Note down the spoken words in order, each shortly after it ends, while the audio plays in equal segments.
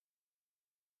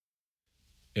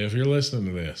if you're listening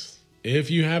to this, if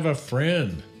you have a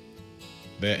friend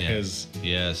that has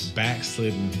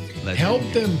backslidden, help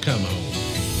them come home.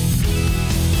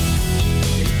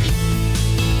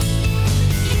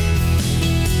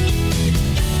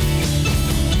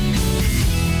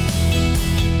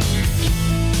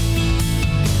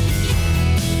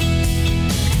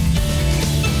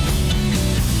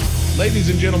 Ladies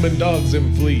and gentlemen, dogs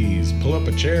and fleas, pull up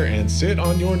a chair and sit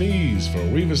on your knees, for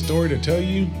we've a story to tell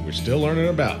you we're still learning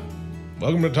about.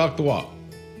 Welcome to Talk the Walk.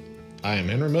 I am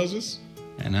Henry Moses.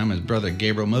 And I'm his brother,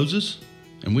 Gabriel Moses.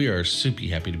 And we are super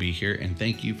happy to be here, and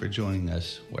thank you for joining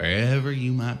us wherever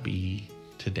you might be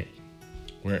today.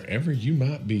 Wherever you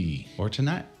might be. Or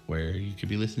tonight, where you could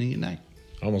be listening at night.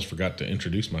 I almost forgot to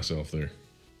introduce myself there.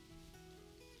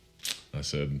 I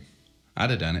said... I'd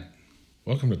have done it.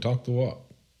 Welcome to Talk the Walk.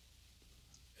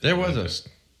 There was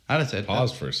I'd have said...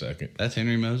 Pause for a second. That's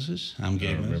Henry Moses. I'm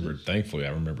Gabe Moses. Thankfully,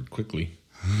 I remembered quickly.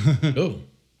 Oh.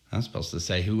 I'm supposed to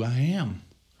say who I am.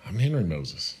 I'm Henry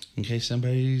Moses. In case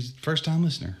somebody's first-time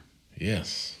listener.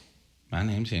 Yes. My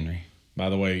name's Henry.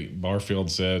 By the way, Barfield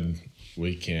said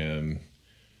we can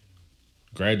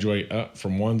graduate up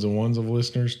from ones and ones of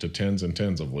listeners to tens and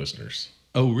tens of listeners.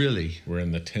 Oh, really? We're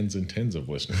in the tens and tens of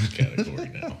listeners category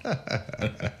now.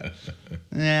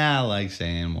 Yeah, I like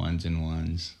saying ones and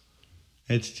ones.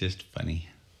 It's just funny.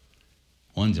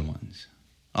 Ones and ones.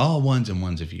 All ones and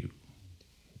ones of you.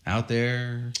 Out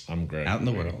there. I'm graduating. Out in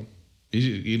the world.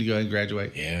 You to go ahead and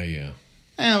graduate? Yeah. Yeah,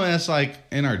 I mean, it's like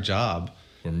in our job.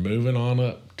 We're moving on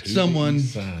up to someone, the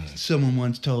side. Someone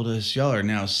once told us, y'all are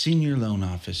now senior loan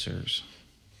officers.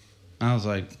 I was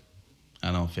like,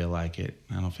 I don't feel like it.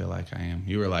 I don't feel like I am.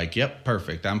 You were like, yep,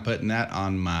 perfect. I'm putting that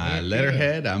on my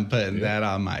letterhead. I'm putting that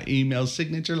on my email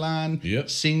signature line. Yep.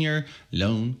 Senior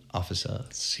loan officer.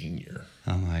 Senior.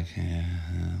 I'm like,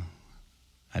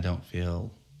 I don't feel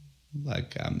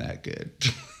like I'm that good.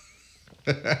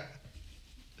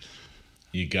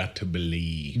 You got to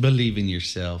believe. Believe in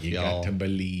yourself, y'all. You got to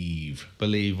believe.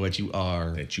 Believe what you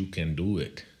are. That you can do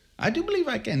it. I do believe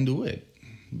I can do it.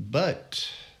 But,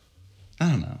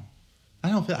 I don't know.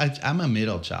 I'm a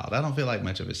middle child. I don't feel like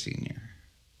much of a senior.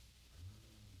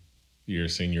 You're a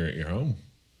senior at your home.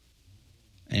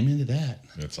 Amen to that.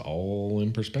 It's all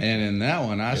in perspective. And in that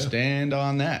one, I stand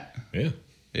on that. Yeah.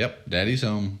 Yep. Daddy's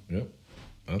home. Yep.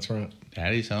 That's right.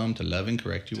 Daddy's home to love and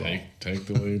correct you all. Take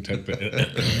the lead.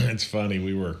 It's funny.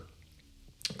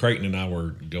 Creighton and I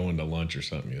were going to lunch or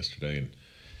something yesterday,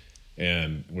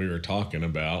 and we were talking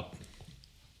about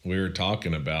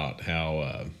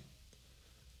how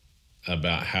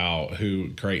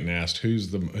Creighton asked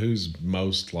who's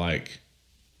most like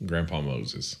Grandpa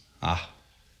Moses.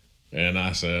 And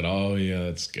I said, oh yeah,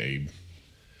 it's Gabe.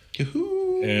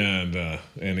 Yoo-hoo.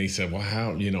 And he said, well,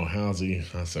 how's he?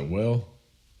 I said, well,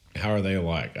 how are they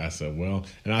like? I said, well,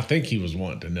 and I think he was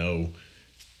wanting to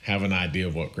have an idea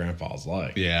of what Grandpa's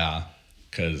like. Yeah.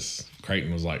 Because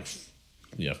Creighton was like,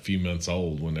 a few months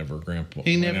old whenever Dad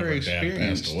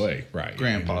passed away. Right.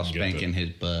 Grandpa spanking his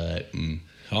butt and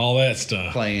all that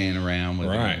stuff. Playing around with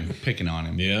him, picking on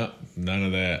him. Yeah, none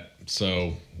of that.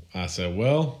 So I said,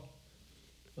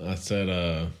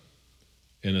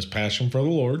 in his passion for the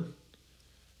Lord,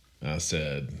 I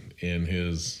said, in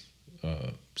his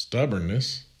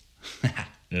stubbornness,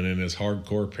 and in his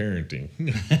hardcore parenting.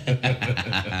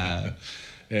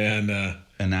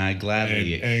 And I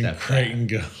gladly accept and Creighton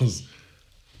goes,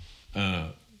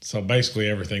 so basically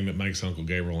everything that makes Uncle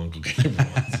Gabriel.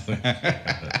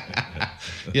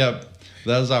 Yep.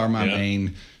 Those are my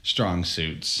main strong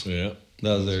suits. Yeah.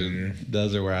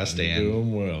 Those are where I stand. You do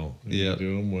them well. Yeah.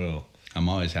 Do them well. I'm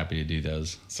always happy to do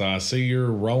those. So I see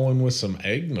you're rolling with some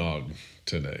eggnog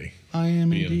today. I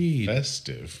am indeed.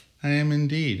 Festive. I am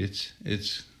indeed.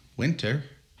 It's winter,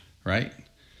 right?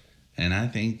 And I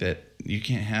think that you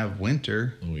can't have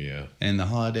winter. Oh yeah. And the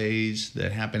holidays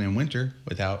that happen in winter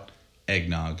without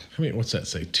eggnog. I mean, what's that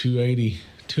say?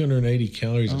 280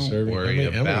 calories a serving.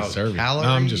 How many servings? Calories? No,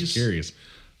 I'm just curious.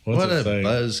 What a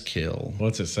buzzkill.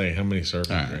 What's it say? How many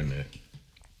servings are in there?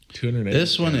 280.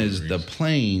 This one is the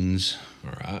plains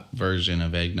all right. version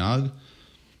of eggnog.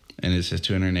 And it says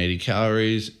 280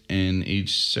 calories in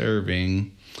each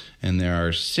serving. And there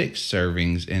are 6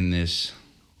 servings in this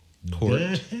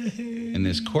quart.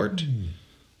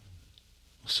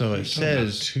 So it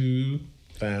says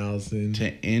 2,000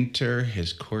 to enter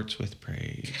his courts with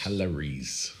praise.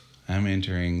 Calories. I'm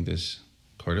entering this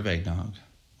quart of eggnog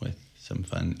with some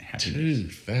fun happiness.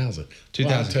 2,000.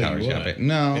 2,000 calories.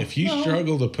 No. If you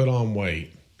struggle to put on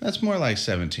weight. That's more like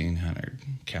 1,700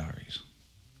 calories.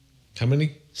 How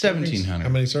many? 1,700. How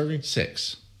many servings?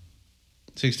 6.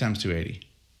 6 times 280.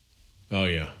 Oh,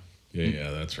 yeah.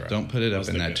 Yeah, that's right. Don't put it up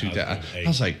in that 2,000. I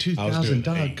was like, 2,000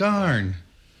 8. darn.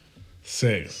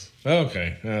 6.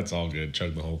 Okay, that's all good.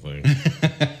 Chug the whole thing.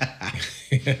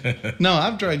 No,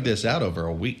 I've dragged this out over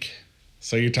a week.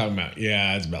 So you're talking about,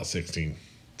 it's about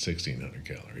 1,600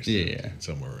 calories. Yeah.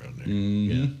 Somewhere around there.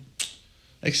 Mm-hmm. Yeah.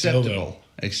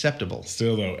 Acceptable.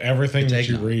 Still, though, everything that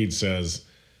you eggnog. read says,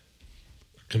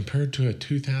 compared to a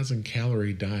 2,000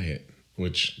 calorie diet,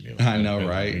 which, I know,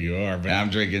 right? You are, but I'm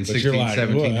drinking but you're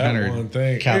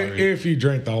 1,700 calories. If you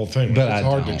drink the whole thing, But it's I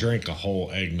hard to don't. drink a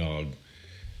whole eggnog.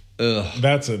 Ugh.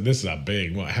 This is a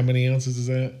big one. How many ounces is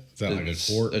that? Is that like a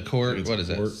quart? A quart. It's What a is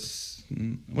that? quart.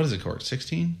 What is a quart?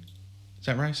 16? Is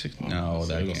that right? 16? No,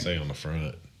 that it'll can't. say on the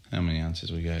front. How many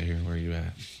ounces we got here? Where are you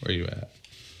at?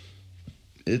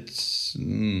 It's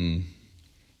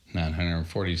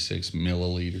 946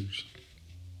 milliliters.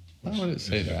 Why would it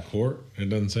say Is it a that? quart? It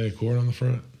doesn't say a quart on the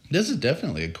front. This is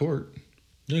definitely a quart.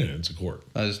 Yeah, it's a quart.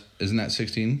 Isn't that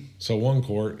 16? So 1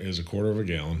 quart is a quarter of a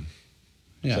gallon.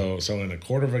 Yeah. So in a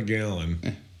quarter of a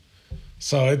gallon.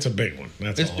 So it's a big one.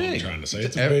 That's It's all big. I'm trying to say.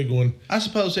 It's a big one. I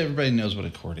suppose everybody knows what a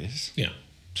quart is. Yeah.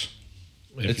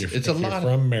 It's If a you're lot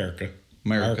from America,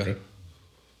 America.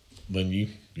 then you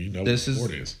know This what a is-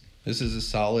 quart is. This is a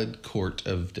solid quart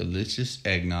of delicious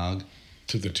eggnog.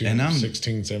 To the tune And of I'm-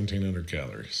 1,700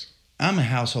 calories. I'm a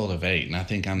household of 8, and I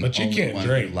think I'm But the you only can't one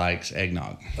drink. who likes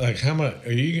eggnog. Like how much?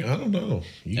 I don't know.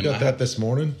 You Am got I- that this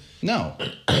morning? No,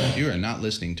 you are not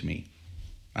listening to me.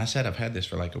 I said I've had this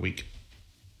for like a week.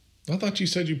 I thought you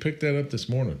said you picked that up this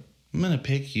morning. I'm going to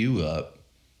pick you up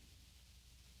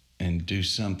and do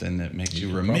something that makes you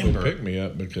could remember probably pick me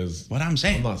up because what I'm I'm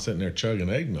saying. not sitting there chugging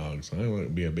eggnog, so I want to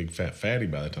be a big fat fatty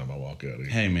by the time I walk out of here.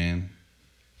 Hey, man,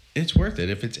 it's worth it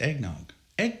if it's eggnog.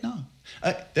 Eggnog.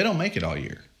 They don't make it all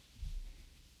year.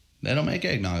 They don't make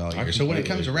eggnog all year. So when it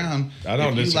comes completely around, I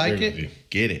don't if you disagree like with it, you.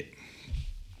 get it.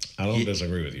 I don't Get-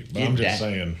 disagree with you, but get I'm just that.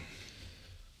 saying.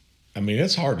 I mean,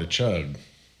 it's hard to chug.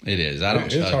 It is. I don't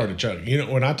It's chug hard it. to chug. You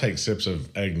know, when I take sips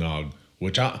of eggnog,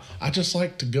 which I just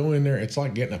like to go in there. It's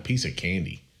like getting a piece of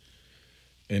candy,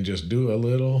 and just do a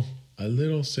little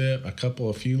sip,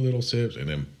 a few little sips, and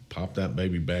then pop that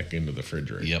baby back into the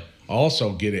refrigerator. Yep.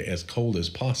 Also, get it as cold as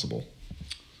possible,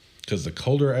 because the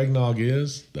colder eggnog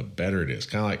is, the better it is.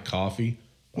 Kind of like coffee.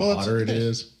 The Well, hotter it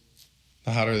is.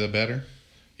 The hotter, the better.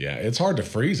 Yeah, it's hard to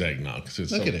freeze eggnog because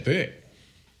it's Look so at it. thick.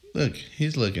 Look,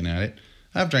 he's looking at it.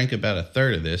 I've drank about a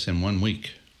third of this in 1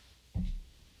 week.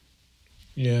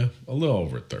 Yeah, a little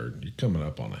over a third. You're coming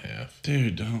up on a half.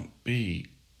 Dude, don't be.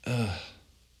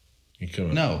 You're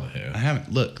coming up No, on a half. I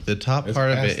haven't. Look, the top It's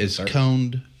part of past it the is third.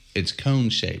 coned. It's cone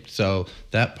shaped. So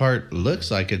that part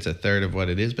looks like it's a third of what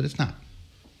it is, but it's not.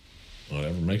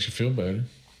 Whatever makes you feel better.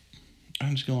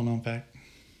 I'm just going on fact.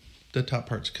 The top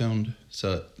part's coned,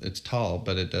 so it's tall,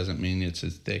 but it doesn't mean it's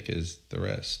as thick as the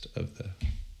rest of the.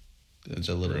 It's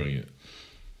a little. Brilliant.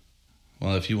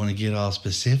 Well, if you want to get all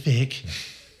specific,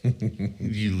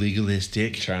 you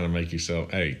legalistic. Trying to make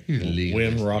yourself, hey, You're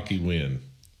legalistic. win, Rocky, win.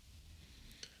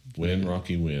 Win,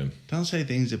 Rocky, win. Don't say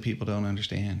things that people don't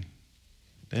understand.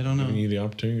 They don't know. Giving you the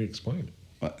opportunity to explain it.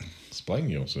 What? Explain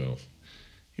yourself.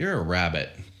 You're a rabbit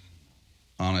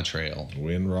on a trail.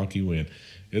 Win, Rocky, win.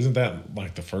 Isn't that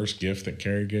like the first gift that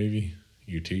Carrie gave you?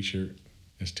 Your T-shirt?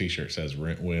 This T-shirt says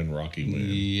win, Rocky, win.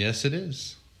 Yes, it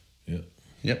is. Yep.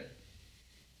 Yep.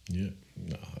 Yep.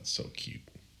 No, that's so cute.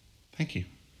 Thank you.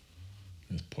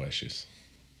 It's precious.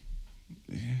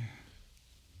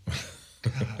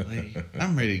 Golly.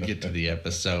 I'm ready to get to the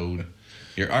episode.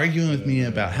 You're arguing with me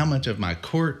about how much of my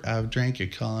quart I've drank. You're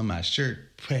calling my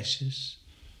shirt precious.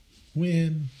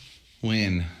 Win.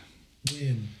 Win.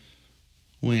 Win.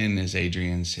 Win, as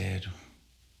Adrian said.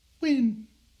 Win.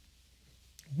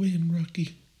 Win,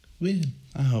 Rocky. Win.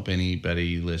 I hope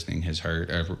anybody listening has heard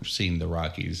or seen the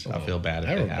Rockies. I feel bad if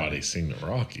they haven't. Everybody's seen the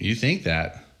Rockies. You think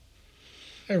that?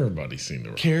 Everybody's seen the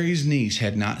Rockies. Carrie's niece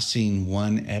had not seen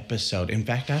one episode. In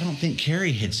fact, I don't think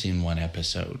Carrie had seen one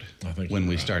episode I think when you're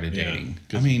we right. started Yeah, dating.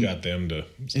 'cause I mean, you got them to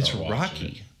start it's watching Rocky,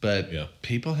 it. but Yeah.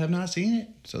 people have not seen it,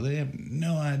 so they have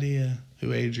no idea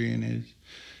who Adrian is.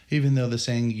 Even though they're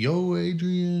saying, "Yo,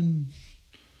 Adrian."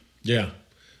 Yeah.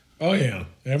 Oh yeah.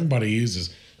 Everybody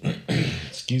uses.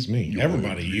 Excuse me.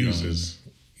 Everybody uses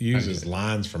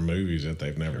lines from movies that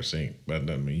they've never seen, but that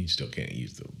doesn't mean you still can't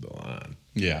use the line.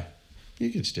 Yeah,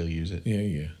 you could still use it. Yeah,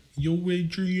 yeah. Yo,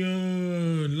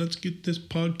 Adrian, let's get this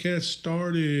podcast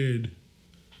started.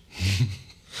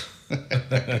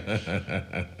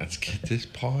 Let's get this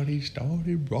party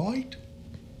started, right?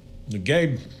 Now,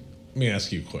 Gabe, let me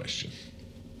ask you a question.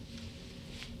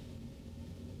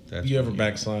 That's You what ever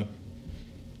backslide?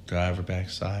 driver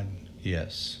backside?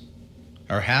 Yes.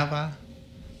 Or have I?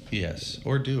 Yes.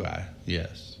 Or do I?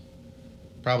 Yes.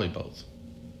 Probably both.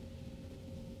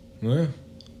 Well,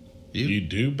 You? you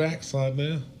do backslide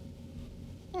now?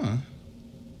 Huh.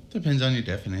 Depends on your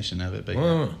definition of it, but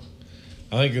Well,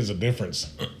 I think there's a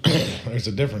difference. There's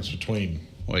a difference between...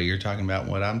 What, you're talking about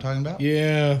what I'm talking about?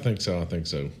 Yeah, I think so.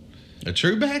 A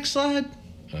true backslide?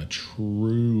 A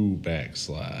true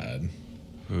backslide.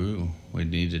 Ooh, we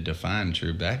need to define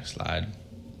true backslide.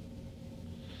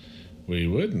 We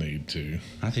would need to.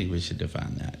 I think we should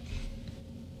define that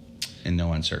in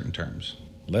no uncertain terms.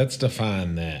 Let's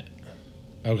define that.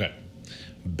 Okay.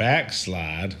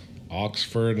 Backslide,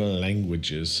 Oxford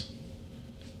Languages,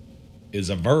 is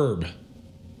a verb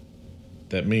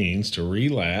that means to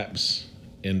relapse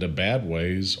into bad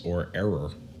ways or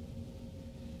error.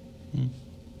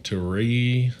 To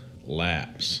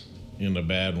relapse into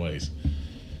bad ways.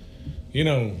 You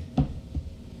know,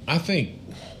 I think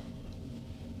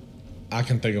I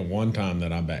can think of one time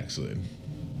that I backslid.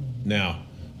 Now,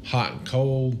 hot and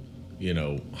cold, you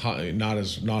know, not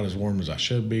as warm as I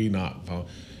should be,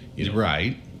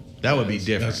 Right. That would be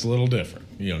different. That's a little different.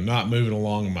 You know, not moving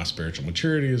along in my spiritual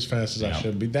maturity as fast as I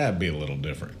should be, that'd be a little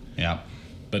different. Yeah.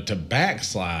 But to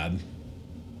backslide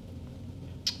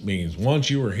means once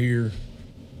you were here,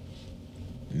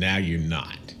 now you're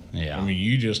not. Yeah. I mean,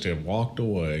 you just have walked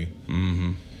away.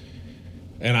 Mm-hmm.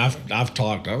 And I've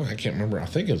talked, I can't remember, I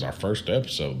think it was our first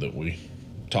episode that we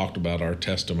talked about our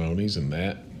testimonies and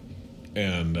that.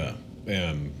 And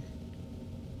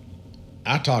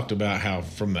I talked about how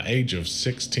from the age of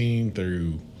 16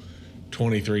 through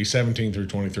 23, 17 through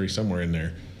 23, somewhere in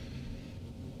there,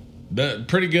 the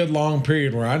pretty good long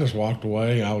period where I just walked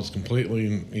away. I was completely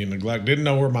in neglect. Didn't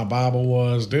know where my Bible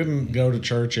was. Didn't go to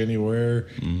church anywhere.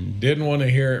 Didn't want to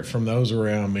hear it from those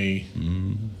around me.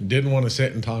 Didn't want to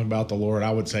sit and talk about the Lord.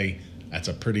 I would say that's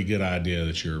a pretty good idea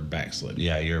that you're backslidden.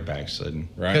 Yeah, you're backslidden.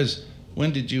 Right. Because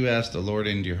when did you ask the Lord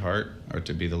into your heart or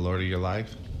to be the Lord of your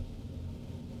life?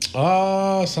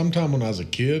 Sometime when I was a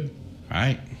kid.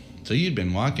 Right. So you'd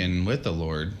been walking with the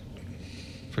Lord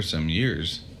for some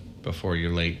years before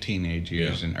your late teenage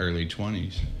years and early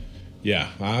 20s. Yeah,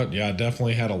 I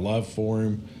definitely had a love for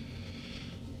him.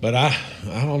 But I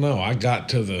don't know. I got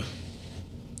to the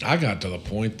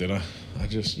point that I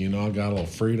just, I got a little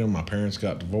freedom. My parents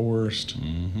got divorced.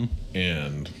 Mm-hmm.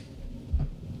 And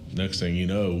next thing you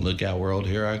know, look out, world,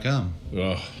 here I come.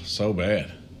 Oh, so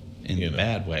bad. In a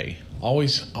bad way.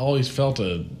 Always felt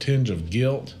a tinge of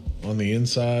guilt on the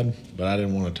inside, but I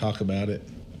didn't want to talk about it.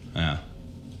 Yeah.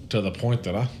 To the point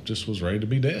that I just was ready to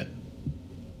be dead.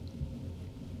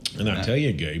 And I tell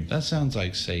you, Gabe. That sounds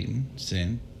like Satan,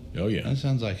 sin. Oh, yeah. That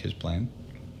sounds like his plan.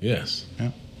 Yes.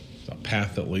 Yeah. It's a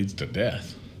path that leads to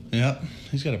death. Yep.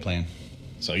 He's got a plan.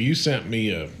 So you sent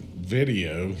me a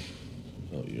video,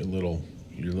 your little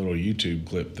YouTube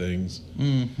clip things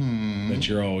that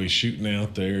you're always shooting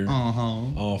out there,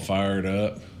 all fired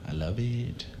up. I love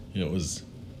it. It was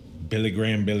Billy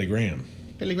Graham. Billy Graham.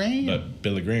 But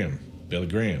Billy Graham.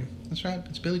 That's right.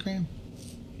 It's Billy Graham.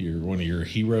 You're one of your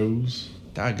heroes.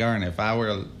 Doggone, if I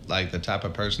were like the type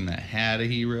of person that had a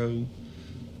hero,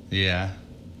 yeah,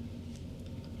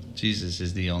 Jesus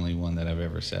is the only one that I've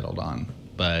ever settled on.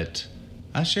 But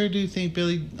I sure do think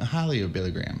highly of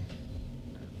Billy Graham.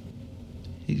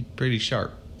 He's pretty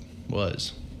sharp.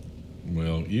 Was.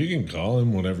 Well, you can call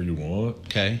him whatever you want.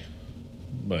 Okay.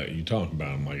 But you talk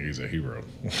about him like he's a hero.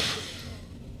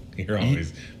 You're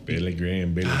always Billy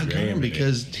Graham.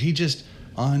 Because he just,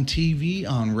 on TV,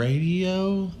 on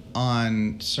radio,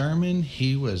 on sermon,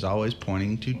 he was always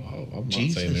pointing to I'm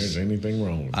Jesus. not saying there's anything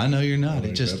wrong with I know you're not.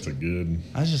 that's a good...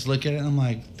 I just look at it and I'm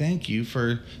like, thank you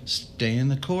for staying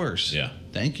the course. Yeah.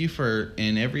 Thank you for,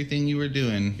 in everything you were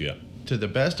doing, Yeah. to the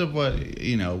best of what,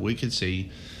 we could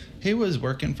see, he was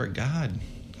working for God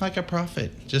like a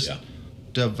prophet, just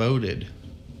devoted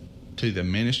to the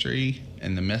ministry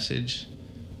and the message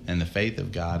and the faith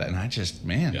of God. And I just,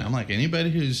 I'm like, anybody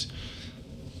who's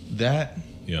that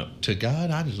to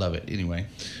God, I'd love it anyway.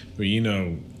 But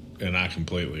and I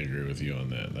completely agree with you on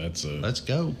that. Let's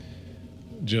go.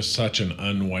 Just such an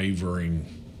unwavering,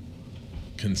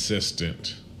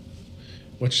 consistent,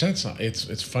 which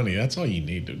it's funny. That's all you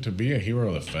need to be a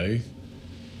hero of the faith.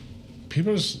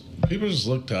 People just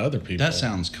look to other people. That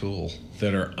sounds cool.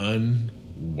 That are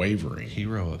unwavering.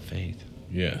 Hero of faith.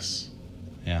 Yes.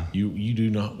 Yeah. You do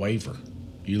not waver.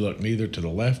 You look neither to the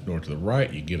left nor to the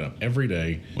right. You get up every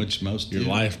day. Which most your do.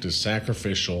 life is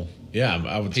sacrificial. Yeah,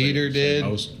 I would Peter say did.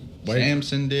 most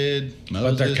Samson did.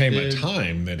 Moses but there came did. a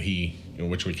time that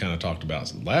which we kind of talked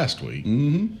about last week.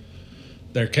 Mm-hmm.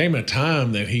 There came a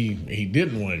time that he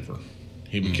didn't waver.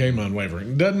 He became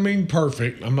unwavering. Doesn't mean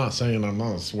perfect. We're not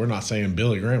saying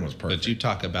Billy Graham was perfect. But you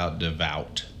talk about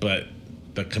devout. But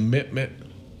the commitment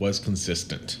was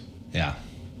consistent. Yeah.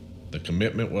 The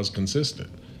commitment was consistent.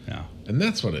 Yeah. And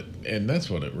that's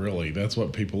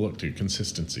what people look to,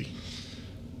 consistency.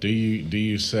 Do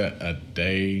you set a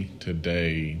day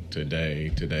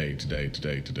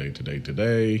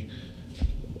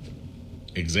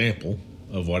example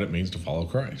of what it means to follow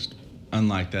Christ?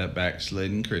 Unlike that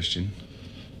backslidden Christian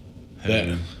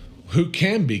who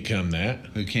can become that.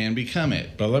 Who can become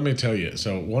it. But let me tell you,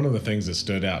 so one of the things that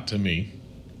stood out to me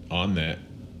on that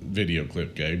video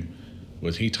clip, Gabe,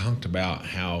 was he talked about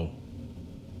how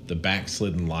the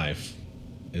backslidden life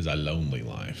is a lonely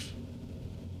life.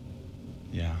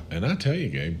 Yeah. And I tell you,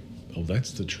 Gabe,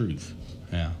 that's the truth.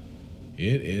 Yeah.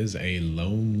 It is a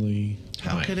lonely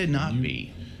How life. could it not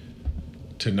be?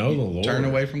 To know the Lord. Turn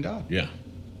away from God. Yeah.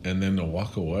 And then to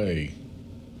walk away.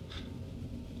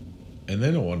 And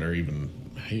then to wonder even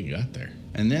how you got there.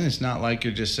 And then it's not like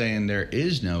you're just saying there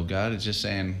is no God. It's just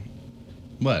saying,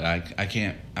 what? I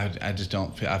can't, I just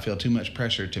don't, I feel too much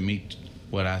pressure to meet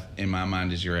what in my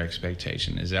mind is your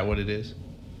expectation. Is that what it is?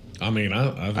 I mean,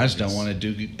 I just don't want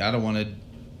to I don't want to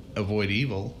avoid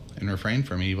evil and refrain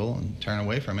from evil and turn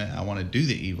away from it. I want to do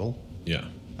the evil. Yeah.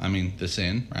 I mean, the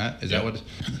sin, right? Is that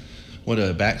what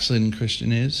a backslidden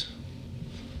Christian is?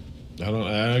 I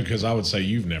don't, because I would say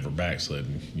you've never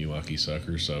backslidden, you lucky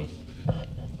sucker. So,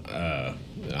 I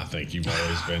think you've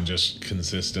always been just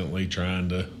consistently trying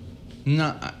to.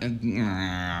 No,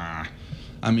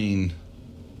 I mean,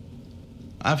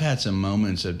 I've had some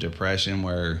moments of depression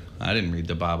where I didn't read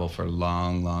the Bible for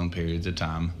long, long periods of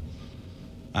time.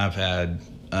 I've had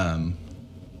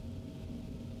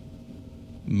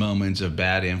moments of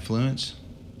bad influence,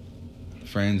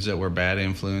 friends that were bad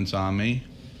influence on me,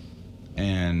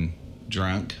 and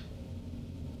drunk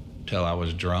till I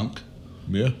was drunk.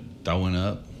 Yeah. Throwing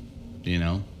up,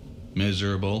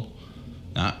 miserable,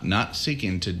 not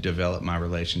seeking to develop my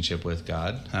relationship with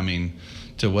God. I mean,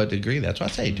 to what degree? That's what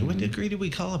I say. To what degree do we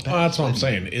call it back? Well, that's what I'm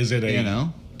saying. Is it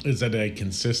a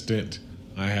consistent,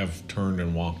 I have turned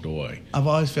and walked away? I've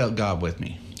always felt God with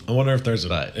me. I wonder if there's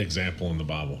an example in the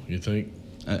Bible, you think?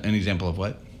 An example of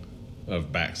what?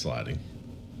 Of backsliding.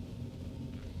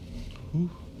 Ooh.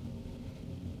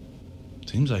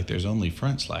 Seems like there's only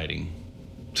front sliding.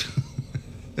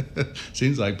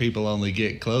 Seems like people only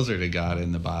get closer to God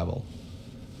in the Bible.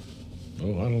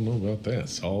 Oh, I don't know about that.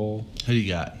 Saul. Who you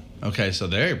got? Okay, so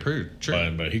they're pretty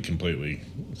true. But he completely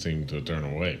seemed to turn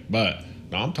away. But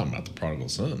no, I'm talking about the prodigal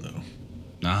son, though.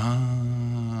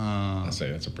 Ah. I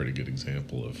say that's a pretty good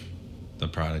example of. The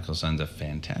prodigal son's a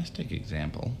fantastic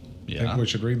example. Yeah. Think we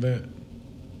should read that?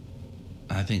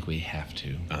 I think we have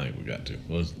to. I think we got to.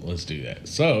 Let's do that.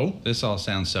 So this all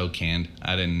sounds so canned.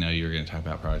 I didn't know you were going to talk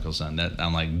about prodigal son.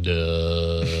 I'm like,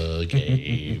 duh,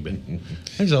 Gabe.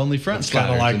 There's only front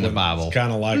sliders in the Bible. It's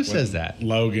kind of like who says that?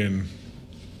 Logan.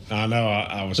 I know.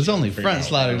 I was. There's only front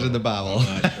sliders in the Bible.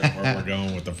 I'm not sure where we're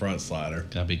going with the front slider.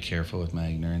 Gotta be careful with my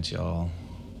ignorance, y'all.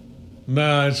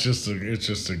 No, it's just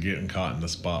a getting caught in the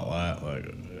spotlight. Like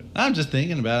I'm just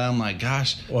thinking about it. I'm like,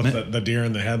 gosh, what's the deer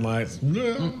in the headlights?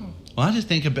 No. Well, I just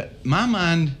think about, my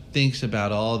mind thinks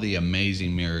about all the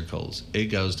amazing miracles. It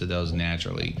goes to those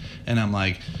naturally. And I'm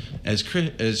like, as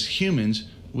humans,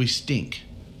 we stink.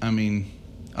 I mean,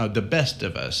 the best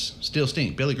of us still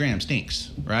stink. Billy Graham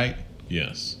stinks, right?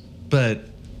 Yes. But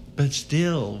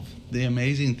still, the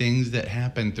amazing things that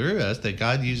happen through us that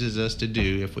God uses us to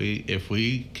do, if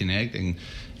we connect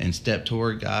and step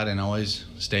toward God and always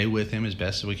stay with Him as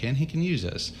best as we can, He can use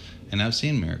us. And I've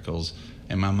seen miracles.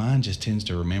 And my mind just tends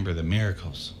to remember the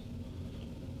miracles.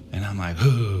 And I'm like,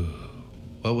 ooh,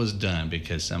 what was done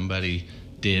because somebody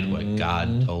did what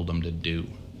God told them to do.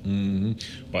 Mm-hmm.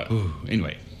 But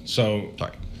anyway. So,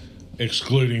 sorry.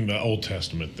 Excluding the Old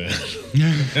Testament then.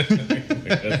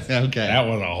 Okay. That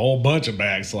was a whole bunch of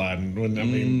backsliding. I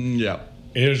mean, yeah.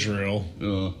 Israel.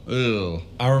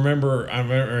 I remember,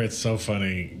 it's so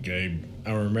funny, Gabe.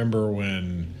 I remember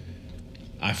when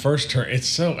I first turned, it's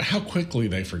so, how quickly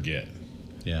they forget.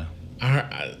 Yeah.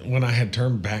 When I had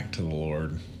turned back to the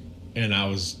Lord and I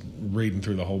was reading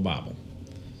through the whole Bible.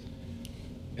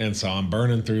 And so I'm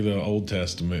burning through the Old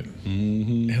Testament.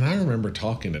 Mm-hmm. And I remember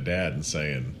talking to Dad and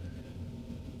saying,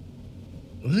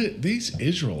 these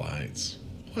Israelites,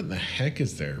 what in the heck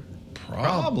is their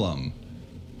problem?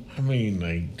 I mean,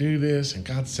 they do this and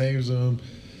God saves them.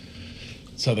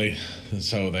 So they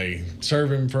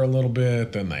serve Him for a little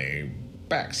bit, then they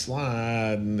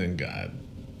backslide, and then God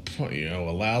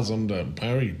allows them to,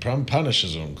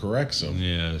 punishes them, corrects them.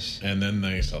 Yes. And then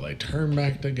they turn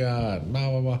back to God, blah,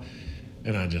 blah, blah.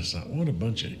 And I just thought, what a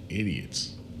bunch of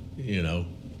idiots. You know,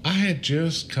 I had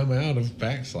just come out of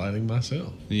backsliding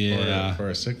myself. Yeah. For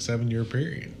a 6-7 year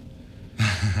period.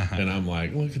 And I'm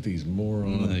like, look at these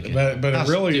morons. But How it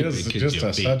really is stupid just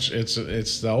could you be?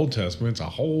 it's the Old Testament. It's a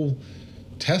whole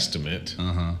testament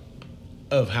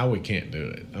of how we can't do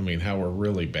it. I mean, how we're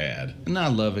really bad. And I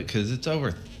love it because it's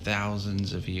over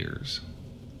thousands of years.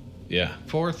 Yeah.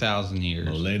 4,000 years.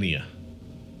 Millennia.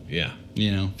 Yeah.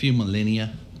 You know, a few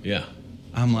millennia. Yeah.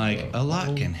 I'm like, a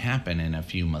lot can happen in a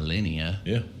few millennia.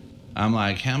 Yeah. I'm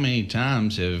like, how many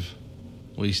times have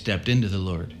we stepped into the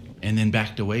Lord and then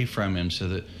backed away from him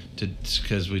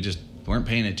because we just weren't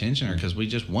paying attention or because we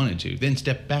just wanted to, then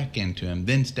step back into him,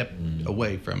 then step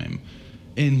away from him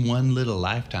in one little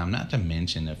lifetime, not to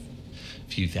mention a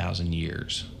few thousand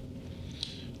years.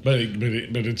 But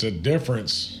it's a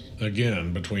difference,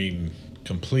 again, between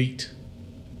complete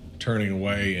turning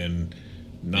away and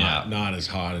not as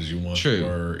hot as you once True.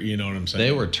 were. You know what I'm saying?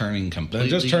 They were turning completely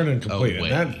They're just turning complete. away.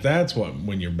 And that's what,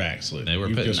 when you're backslidden. They were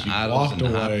You've putting just idols in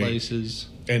walked high away. places.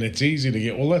 And it's easy to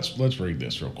get. Well, let's read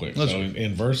this real quick. Let's So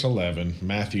in verse 11,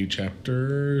 Matthew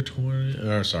chapter 20.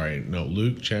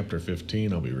 Luke chapter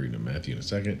 15. I'll be reading in Matthew in a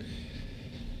second.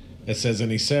 It says,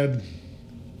 and he said,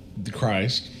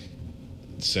 Christ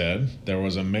said, there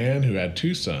was a man who had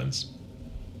 2 sons.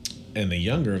 And the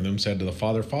younger of them said to the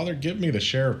father, Father, give me the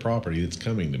share of property that's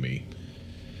coming to me.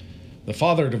 The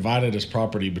father divided his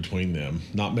property between them.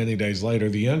 Not many days later,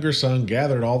 the younger son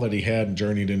gathered all that he had and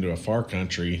journeyed into a far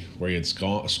country where he had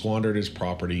squandered his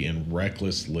property in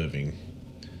reckless living.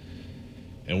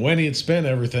 And when he had spent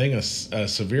everything, a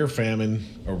severe famine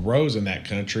arose in that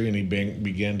country, and he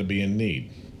began to be in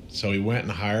need. So he went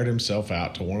and hired himself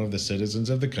out to one of the citizens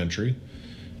of the country,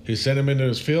 who sent him into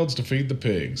his fields to feed the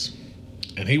pigs.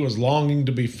 And he was longing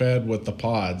to be fed with the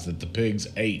pods that the pigs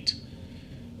ate,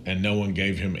 and no one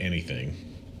gave him anything.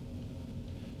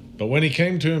 But when he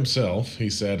came to himself, he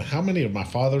said, how many of my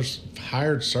father's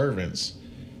hired servants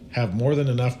have more than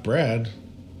enough bread,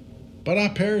 but I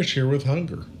perish here with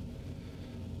hunger?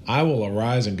 I will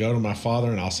arise and go to my father,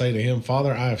 and I'll say to him,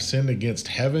 Father, I have sinned against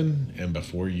heaven and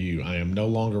before you. I am no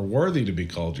longer worthy to be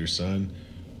called your son.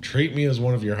 Treat me as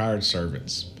one of your hired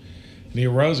servants. And he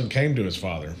arose and came to his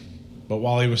father. But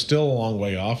while he was still a long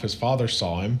way off, his father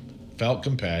saw him, felt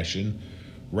compassion,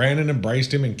 ran and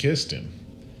embraced him and kissed him.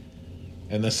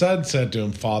 And the son said to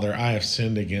him, Father, I have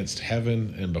sinned against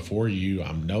heaven and before you.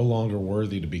 I'm no longer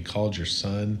worthy to be called your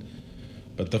son.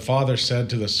 But the father said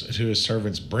to his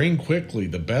servants, bring quickly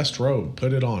the best robe,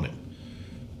 put it on him.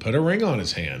 Put a ring on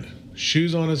his hand,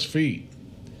 shoes on his feet.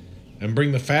 And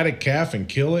bring the fatted calf and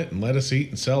kill it, and let us eat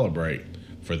and celebrate.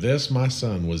 For this my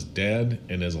son was dead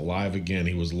and is alive again.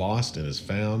 He was lost and is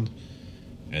found.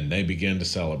 And they began to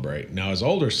celebrate. Now his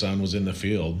older son was in the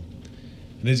field.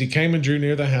 And as he came and drew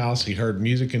near the house, he heard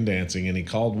music and dancing. And he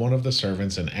called one of the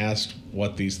servants and asked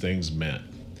what these things meant.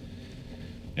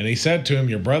 And he said to him,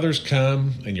 your brother's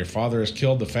come, and your father has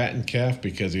killed the fattened calf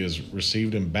because he has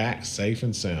received him back safe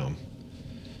and sound.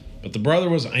 But the brother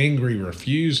was angry,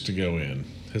 refused to go in.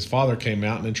 His father came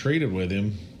out and entreated with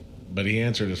him. But he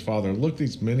answered his father, look,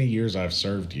 these many years I've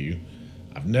served you.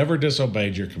 I've never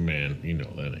disobeyed your command. You know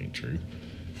that ain't true.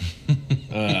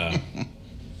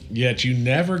 Yet you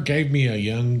never gave me a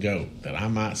young goat that I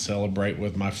might celebrate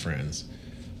with my friends.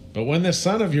 But when this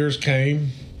son of yours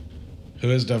came, who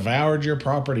has devoured your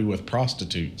property with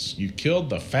prostitutes, you killed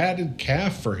the fatted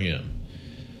calf for him.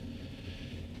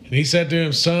 And he said to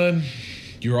him, son,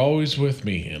 you're always with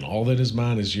me, and all that is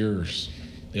mine is yours.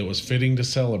 It was fitting to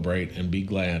celebrate and be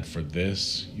glad, for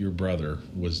this your brother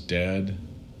was dead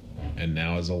and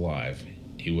now is alive.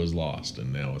 He was lost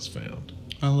and now is found.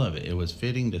 I love it. It was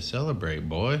fitting to celebrate,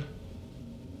 boy.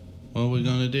 What are we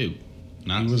going to do?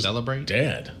 Not celebrate?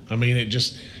 Dead. I mean, it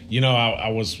just, I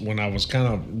was kind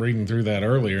of reading through that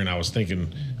earlier, and I was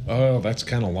thinking, oh, that's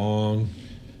kind of long.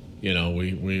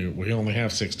 We only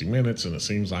have 60 minutes, and it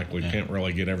seems like we can't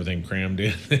really get everything crammed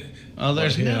in. Oh,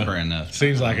 there's never enough time.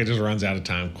 Seems like it just runs out of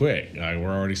time quick.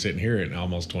 We're already sitting here at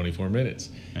almost 24 minutes.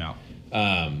 Yeah.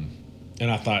 And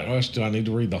I thought, do I need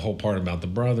to read the whole part about the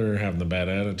brother having the bad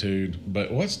attitude?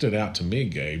 But what stood out to me,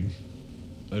 Gabe,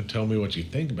 and tell me what you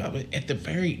think about it. At the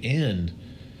very end,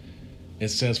 it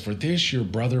says, for this your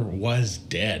brother was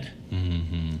dead.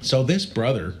 Mm-hmm. So this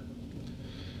brother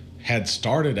had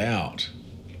started out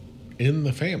in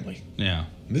the family. Yeah.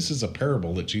 This is a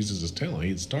parable that Jesus is telling. He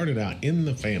had started out in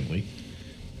the family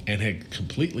and had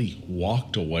completely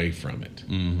walked away from it.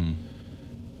 Mm-hmm.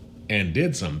 And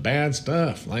did some bad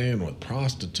stuff, laying with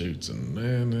prostitutes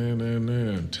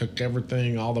and took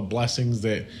everything, all the blessings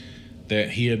that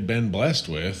he had been blessed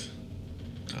with,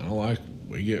 kind of like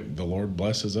the Lord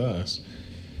blesses us,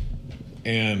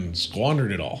 and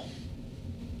squandered it all.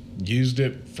 Used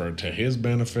it to his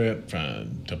benefit,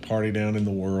 to party down in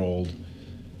the world,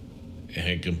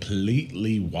 and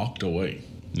completely walked away.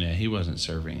 Yeah, he wasn't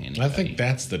serving anybody. I think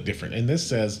that's the difference. And this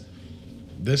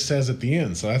says at the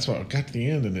end, so that's why I got to the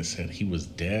end, and it said he was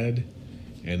dead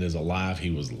and is alive, he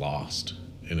was lost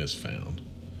and is found.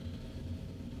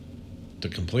 To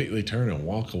completely turn and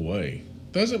walk away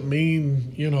doesn't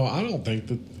mean, I don't think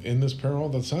that in this parable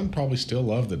the son probably still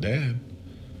loved the dad.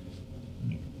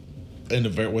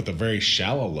 With a very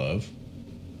shallow love.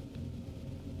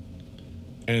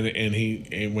 And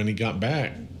when he got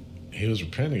back, he was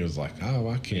repenting. He was like, oh,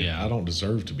 I can't. Yeah. I don't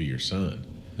deserve to be your son.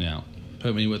 Yeah.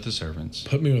 Put me with the servants.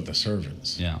 Put me with the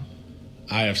servants. Yeah.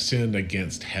 I have sinned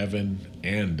against heaven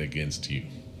and against you.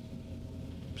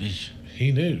 Eesh.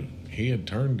 He knew. He had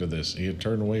turned to this. He had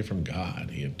turned away from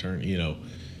God. He had turned,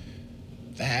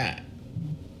 that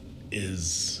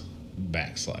is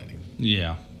backsliding.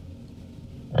 Yeah.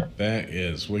 That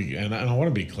is, and I want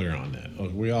to be clear on that.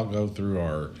 Look, we all go through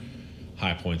our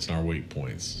high points and our weak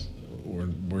points.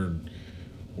 We're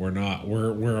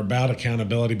about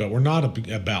accountability, but we're not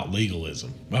about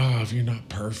legalism. Oh, if you're not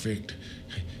perfect,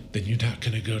 then you're not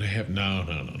going to go to heaven.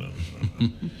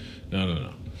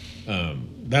 No.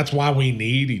 That's why we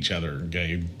need each other,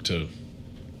 Gabe,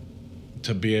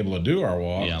 to be able to do our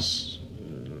walks.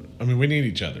 Yeah. I mean, we need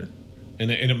each other. And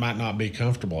it might not be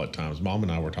comfortable at times. Mom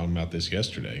and I were talking about this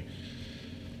yesterday.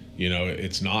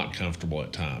 It's not comfortable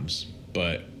at times,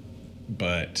 but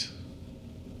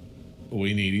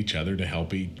we need each other to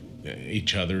help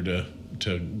each other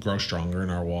to grow stronger in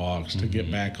our walks, to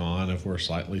get back on if we're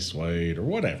slightly swayed or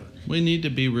whatever. We need to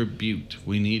be rebuked.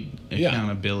 We need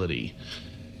accountability. Yeah.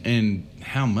 And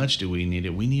how much do we need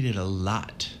it? We need it a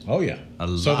lot. Oh yeah, a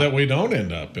lot. So that we don't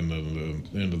end up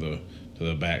into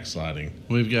the backsliding.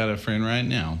 We've got a friend right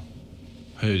now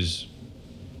who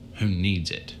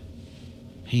needs it.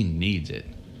 He needs it.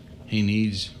 He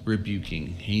needs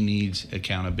rebuking. He needs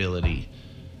accountability.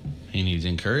 He needs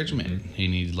encouragement. Mm-hmm. He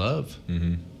needs love.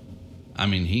 Mm-hmm. I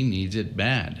mean, he needs it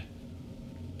bad.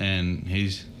 And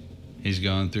he's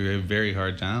going through a very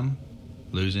hard time,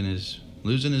 losing his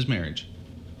marriage.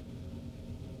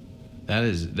 That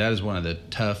is one of the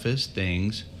toughest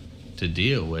things to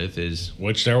deal with,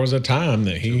 which there was a time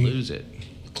that he lose it.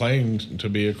 Claimed to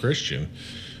be a Christian,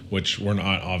 which we're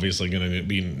not obviously going to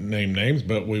be named names,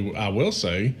 but I will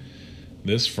say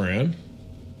this friend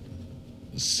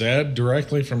said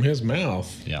directly from his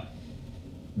mouth, yeah,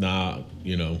 nah,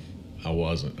 I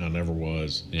wasn't, I never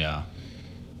was. Yeah.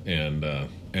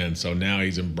 And so now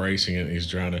he's embracing it. He's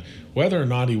trying to, whether or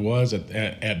not he was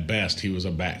at best, he was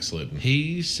a backslidden.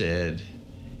 He said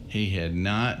he had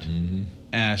not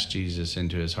asked Jesus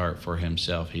into his heart for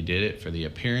himself. He did it for the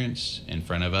appearance in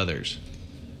front of others.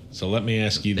 So let me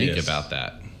ask you this. Think about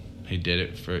that. He did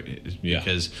it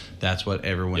because that's what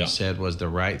everyone said was the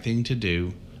right thing to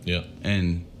do. Yeah.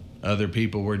 And other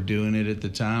people were doing it at the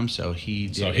time, so he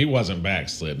did. So he wasn't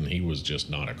backslidden. He was just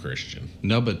not a Christian.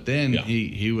 No, but then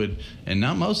he would, and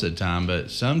not most of the time, but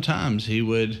sometimes he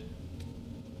would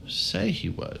say he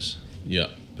was. Yeah.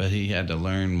 But he had to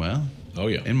learn, well,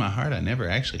 in my heart, I never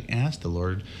actually asked the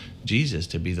Lord Jesus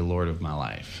to be the Lord of my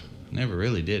life. Never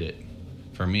really did it.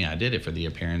 For me, I did it for the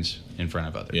appearance in front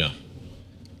of others. Yeah.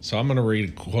 So I'm going to read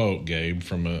a quote, Gabe,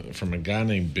 from a guy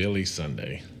named Billy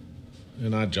Sunday.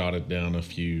 And I jotted down a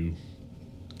few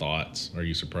thoughts. Are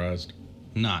you surprised?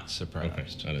 Not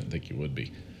surprised. Okay. I didn't think you would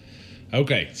be.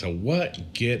 Okay, so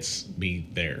what gets me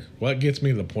there? What gets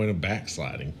me to the point of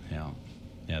backsliding?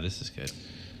 Yeah, this is good.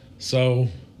 So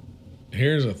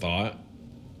here's a thought.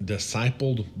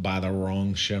 Discipled by the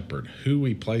wrong shepherd, who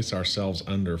we place ourselves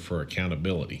under for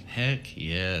accountability. Heck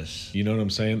yes. You know what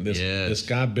I'm saying? This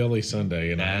guy Billy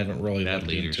Sunday, and I haven't really looked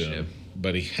into him,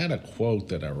 but he had a quote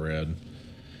that I read.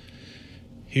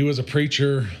 He was a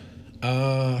preacher,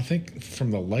 I think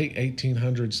from the late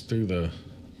 1800s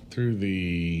through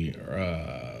the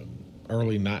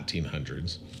early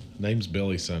 1900s. Name's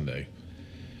Billy Sunday.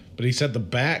 But he said the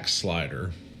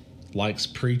backslider likes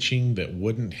preaching that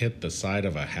wouldn't hit the side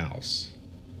of a house,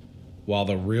 while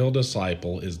the real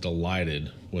disciple is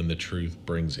delighted when the truth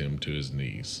brings him to his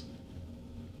knees.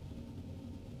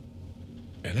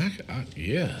 And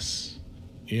yes,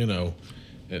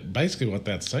 basically what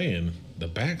that's saying, the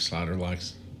backslider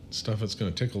likes stuff that's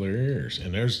going to tickle their ears.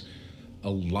 And there's a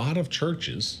lot of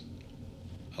churches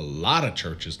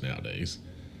nowadays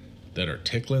that are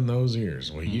tickling those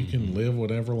ears. Well, you can live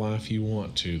whatever life you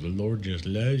want to. The Lord just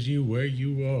loves you where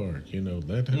you are.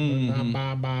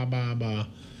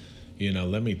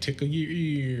 let me tickle your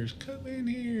ears, come in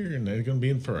here, and they're going to be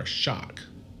in for a shock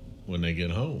when they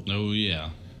get home. Oh,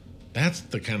 yeah. That's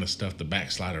the kind of stuff the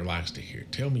backslider likes to hear.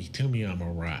 Tell me I'm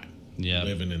all right. Yeah.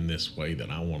 Living in this way that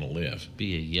I want to live.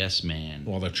 Be a yes man.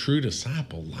 While the true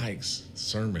disciple likes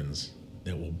sermons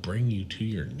that will bring you to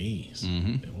your knees.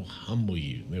 Mm-hmm. That will humble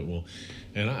you. That will,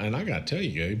 and I got to tell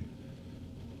you,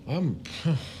 Gabe,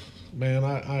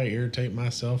 I irritate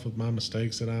myself with my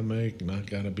mistakes that I make, and I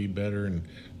got to be better. And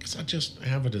because I just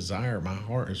have a desire, my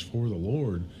heart is for the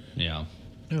Lord. Yeah.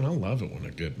 Man, I love it when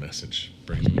a good message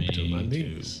brings me to my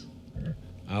knees.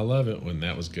 I love it when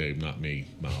that was Gabe, not me,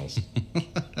 Miles.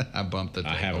 I bumped the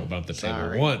table. I haven't bumped the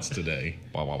table once today.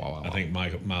 I think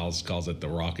Miles calls it the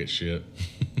rocket ship.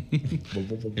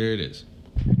 Here it is.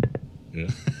 Yeah,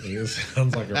 it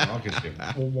sounds like a rocket ship.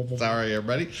 Sorry,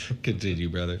 everybody. Continue,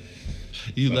 brother.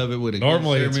 You love it when a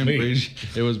normally good it's sermon me.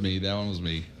 preached. It was me. That one was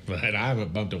me. But I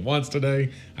haven't bumped it once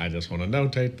today. I just want to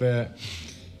notate that.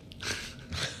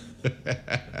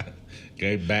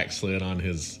 Gabe backslid on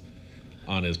his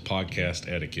podcast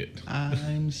etiquette.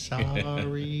 I'm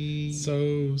sorry.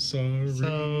 So sorry.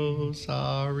 So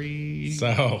sorry.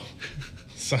 So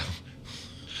let's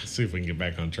see if we can get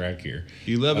back on track here.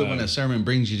 You love it when a sermon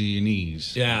brings you to your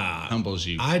knees. Yeah. Humbles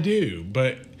you. I do,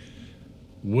 but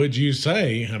would you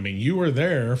say, you were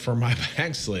there for my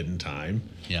backslidden time.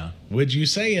 Yeah. Would you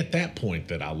say at that point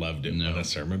that I loved it No. when a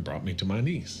sermon brought me to my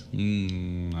knees? I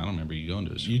don't remember you going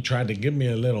to this. You tried to give me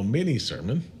a little mini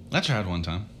sermon, I tried one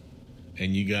time.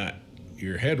 and you got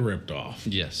your head ripped off.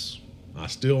 Yes. I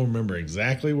still remember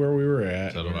exactly where we were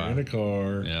at. So do we were I. in a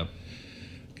car, Yep.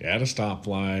 at a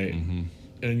stoplight,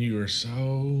 and you were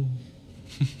so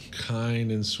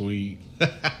kind and sweet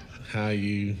how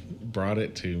you brought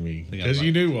it to me. Because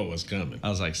you knew what was coming. I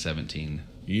was like 17.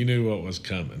 You knew what was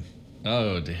coming.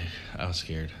 Oh, dude. I was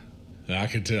scared. I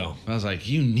could tell. I was like,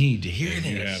 you need to hear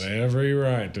You this. had every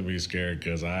right to be scared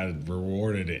because I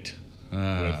rewarded it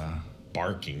with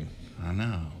barking. I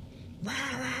know.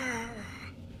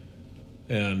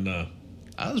 And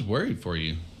I was worried for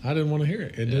you. I didn't want to hear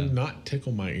it. It did not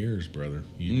tickle my ears, brother.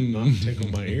 You did not tickle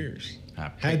my ears.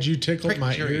 Had you tickled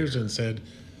my ears and said,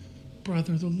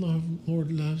 brother, the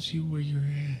Lord loves you where you're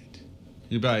at.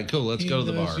 You'd be like, cool, let's go to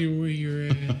the He bar. loves you where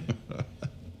you're at.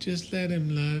 Just let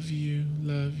him love you,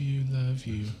 love you, love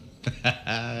you.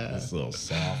 This little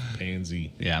soft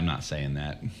pansy. Yeah, I'm not saying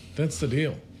that. That's the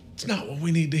deal. It's not what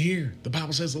we need to hear. The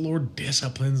Bible says the Lord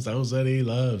disciplines those that he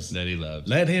loves. That he loves.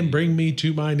 Let him bring me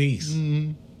to my knees.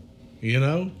 You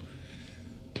know?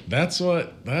 That's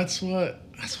what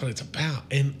it's about.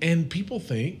 And people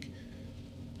think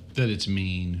That it's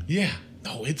mean. yeah,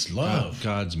 no, it's love.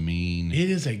 God's mean. It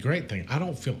is a great thing.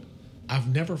 I've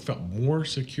never felt more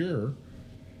secure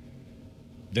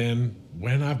than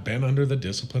when I've been under the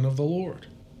discipline of the Lord.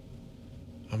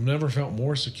 I've never felt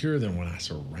more secure than when I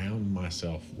surround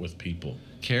myself with people.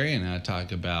 Carrie and I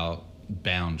talk about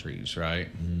boundaries, right?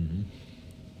 Mm-hmm.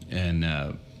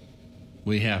 And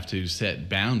we have to set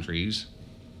boundaries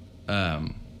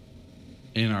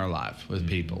in our life with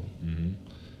people.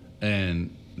 Mm-hmm.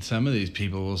 And some of these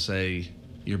people will say,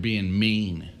 you're being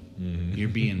mean. Mm-hmm. You're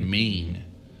being mean.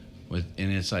 And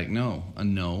it's like, no.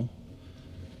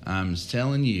 I'm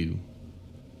telling you,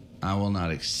 I will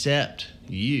not accept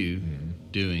you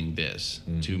doing this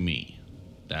to me.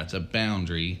 That's a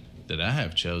boundary that I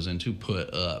have chosen to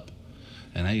put up.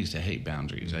 And I used to hate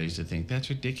boundaries. I used to think that's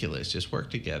ridiculous. Just work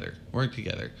together.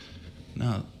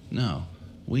 No.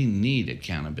 We need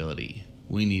accountability.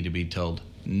 We need to be told,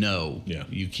 no,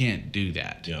 you can't do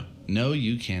that. Yeah. No,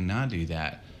 you cannot do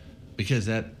that. Because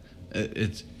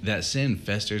that sin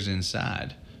festers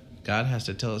inside. God has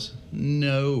to tell us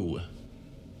no,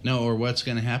 or what's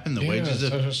going to happen? The wages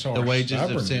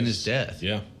of sin is death.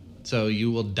 Yeah. So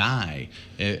you will die.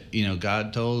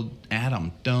 God told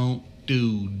Adam, don't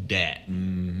do that.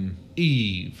 Mm-hmm.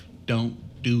 Eve,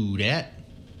 don't do that.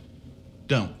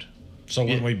 Don't. So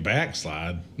when we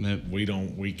backslide, I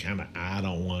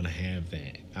don't want to have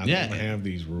that. I don't want to have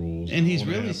these rules. And he's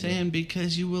really saying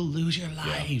because you will lose your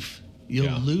life. Yeah.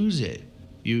 You'll lose it.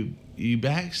 You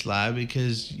backslide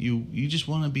because you just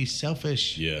want to be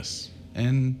selfish. Yes.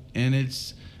 And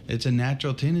it's a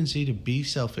natural tendency to be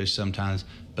selfish sometimes,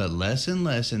 but less and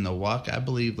less in the walk, I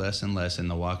believe less and less in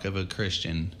the walk of a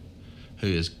Christian who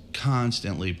is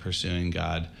constantly pursuing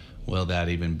God, will that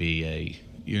even be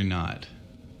you're not.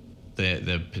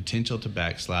 The potential to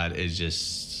backslide is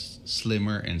just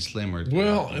slimmer and slimmer.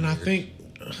 Well, and I think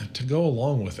to go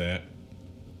along with that,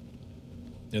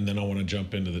 and then I want to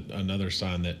jump into another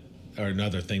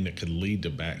thing that could lead to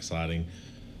backsliding.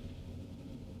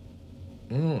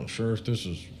 I'm not sure if this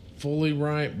is fully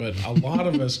right, but a lot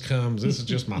of us comes. This is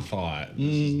just my thought.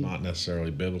 This is not necessarily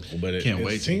biblical, but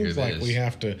it seems like we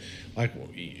have to, like,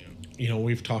 you know,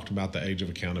 we've talked about the age of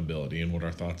accountability and what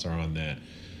our thoughts are on that.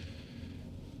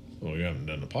 Well, we haven't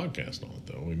done a podcast on it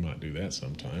though. We might do that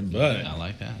sometime. But I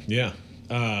like that. Yeah.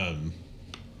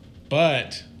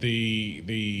 But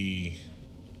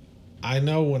I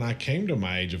know when I came to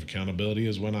my age of accountability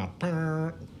is when I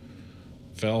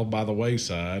fell by the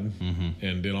wayside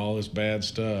and did all this bad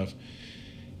stuff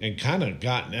and kind of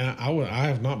got now. I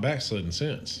have not backslidden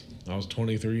since. I was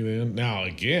 23 then. Now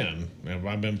again, have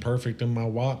I been perfect in my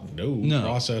walk? No.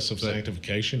 Process of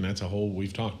sanctification. That's a whole.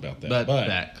 We've talked about that. But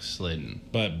backslidden.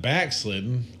 But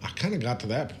backslidden. I kind of got to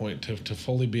that point to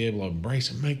fully be able to embrace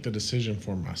and make the decision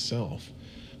for myself.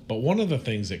 But one of the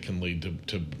things that can lead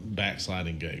to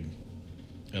backsliding, Gabe,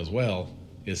 as well,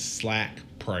 is slack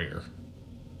prayer.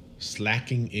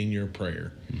 Slacking in your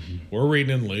prayer. We're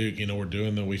reading in Luke. You know,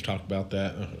 we've talked about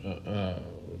that a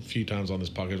few times on this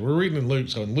podcast. We're reading in Luke.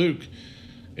 So in Luke,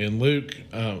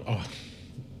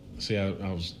 see,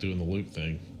 I was doing the Luke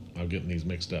thing. I'm getting these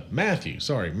mixed up. Matthew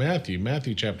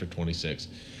chapter 26,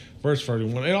 verse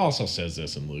 31. It also says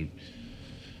this in Luke.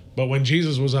 But when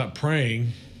Jesus was up praying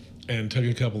and took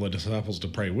a couple of disciples to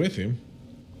pray with him,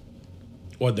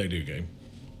 what'd they do, Gabe?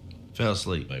 Fell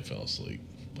asleep. They fell asleep.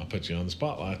 I put you on the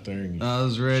spotlight there. And I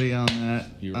was ready on that.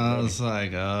 I ready. was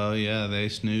like, oh, yeah, they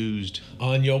snoozed.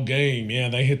 On your game. Yeah,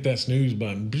 they hit that snooze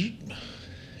button.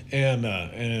 And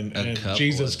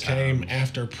Jesus came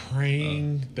after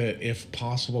praying that if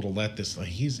possible to let this,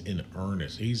 he's in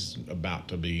earnest. He's about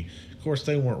to be, of course,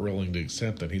 they weren't willing to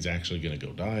accept that he's actually going to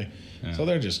go die. Yeah. So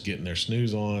they're just getting their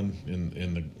snooze on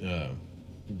in the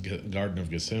Garden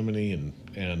of Gethsemane.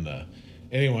 And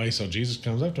anyway, so Jesus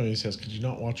comes up to him and he says, could you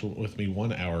not watch with me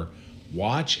 1 hour?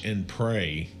 Watch and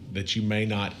pray that you may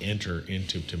not enter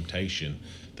into temptation.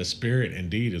 The spirit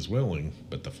indeed is willing,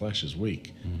 but the flesh is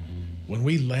weak. When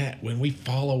we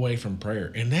fall away from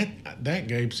prayer, and that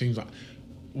Gabe seems like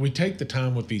we take the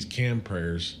time with these canned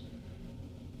prayers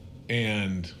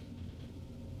and,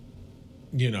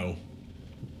 you know,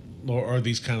 or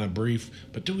these kind of brief,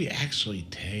 but do we actually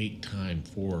take time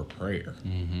for prayer?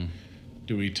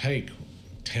 Do we take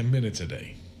 10 minutes a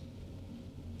day,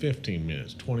 15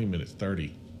 minutes, 20 minutes,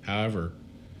 30, however,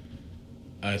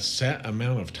 a set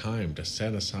amount of time to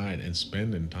set aside and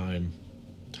spend in time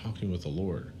talking with the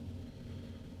Lord?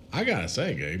 I gotta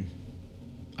say, Gabe,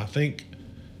 I think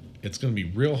it's going to be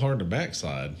real hard to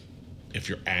backslide if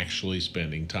you're actually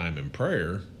spending time in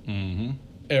prayer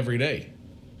every day,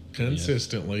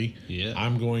 consistently. Yeah.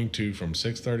 I'm going to from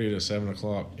 6:30 to 7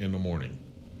 o'clock in the morning,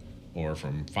 or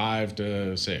from 5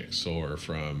 to 6, or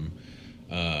from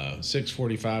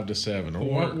 6:45 to 7, or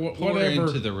whatever.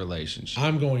 Into the relationship.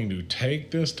 I'm going to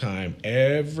take this time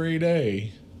every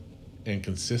day and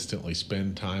consistently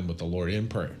spend time with the Lord in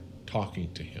prayer,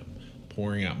 talking to him,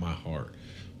 pouring out my heart,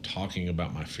 talking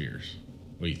about my fears.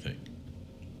 What do you think?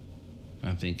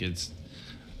 I think it's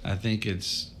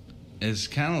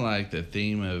kind of like the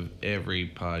theme of every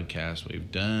podcast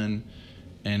we've done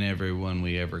and every one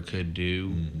we ever could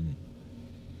do.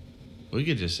 We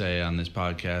could just say on this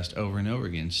podcast over and over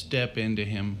again, step into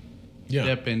him. Yeah,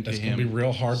 step into it's him. It's going to be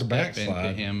real hard to backslide. Step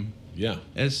into him. Yeah.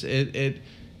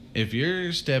 If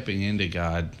you're stepping into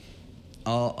God,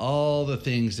 all the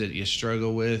things that you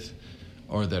struggle with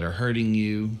or that are hurting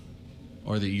you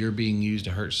or that you're being used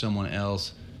to hurt someone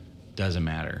else, doesn't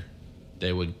matter.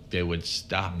 They would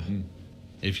stop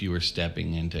if you were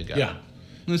stepping into God. Yeah.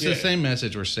 It's the same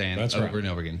message we're saying over and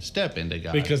over again. Step into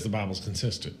God. Because the Bible's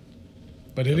consistent.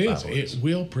 But it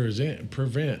will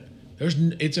prevent.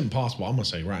 It's impossible. I'm going to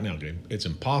say right now, Gabe, it's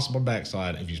impossible to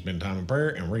backslide if you spend time in prayer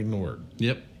and reading the Word.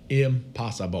 Yep.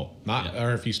 Impossible.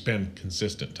 Or if you spend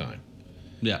consistent time.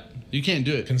 Yeah. You can't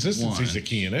do it. Consistency is the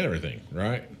key in everything,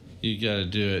 right? You got to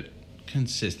do it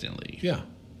consistently. Yeah.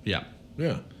 Yeah.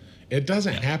 Yeah. It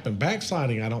doesn't happen.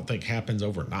 Backsliding, I don't think, happens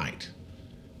overnight.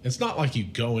 It's not like you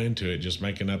go into it just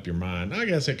making up your mind. I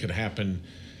guess it could happen.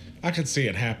 I could see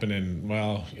it happening.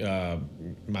 Well,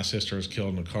 my sister was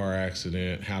killed in a car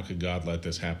accident. How could God let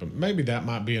this happen? Maybe that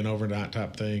might be an overnight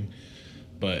type thing.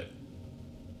 But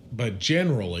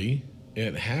generally,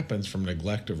 it happens from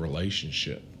neglect of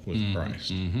relationship with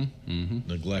Christ.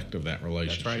 Neglect of that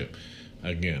relationship. That's right.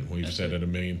 Again, we've said it a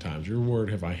million times. Your word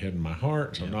have I hid in my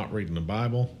heart. So not reading the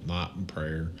Bible, not in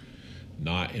prayer,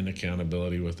 not in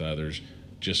accountability with others,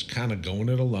 just kind of going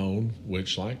it alone,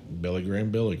 which, like Billy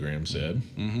Graham said,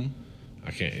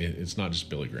 I can't. It's not just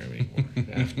Billy Graham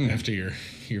anymore. after your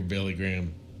Billy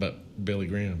Graham, but Billy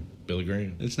Graham.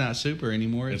 It's not super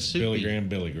anymore. It's Billy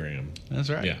Graham. That's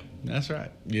right. Yeah, that's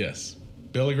right. Yes.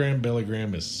 Billy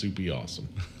Graham is soupy awesome.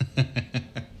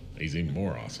 He's even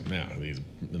more awesome now. He's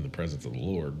in the presence of the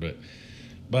Lord.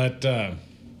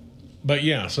 But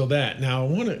yeah. So that now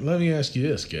let me ask you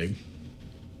this, Gabe.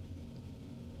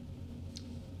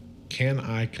 Can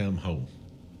I come home?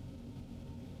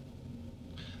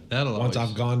 Once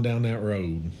I've gone down that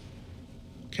road,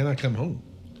 can I come home?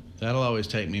 That'll always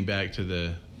take me back to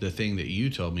the thing that you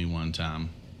told me one time,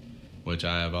 which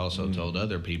I have also told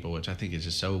other people, which I think is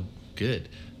just so good.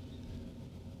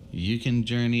 You can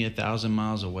journey 1,000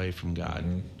 miles away from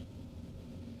God,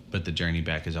 but the journey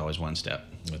back is always one step.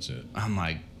 That's it. I'm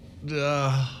like,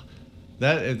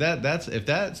 if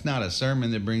that's not a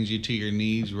sermon that brings you to your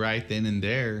knees right then and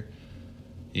there,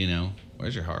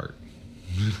 where's your heart?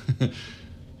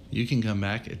 You can come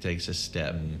back. It takes a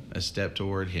step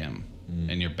toward Him,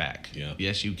 and you're back. Yeah.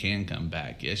 Yes, you can come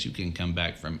back. Yes, you can come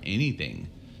back from anything.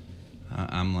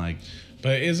 I'm like,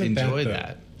 but enjoy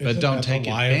that, but don't take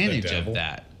advantage of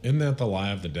that. Isn't that the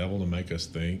lie of the devil to make us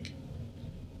think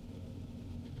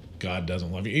God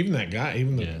doesn't love you? Even that guy,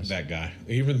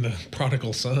 even the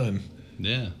prodigal son.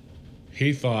 Yeah.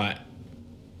 He thought,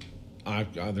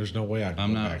 there's no way I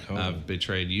can go back home. I've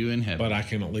betrayed you in heaven, but I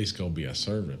can at least go be a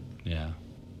servant. Yeah.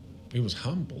 He was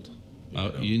humbled. I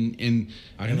can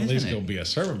at least go be a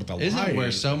servant. But the isn't lie where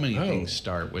is, so many things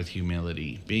start with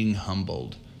humility, being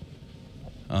humbled.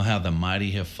 Oh, how the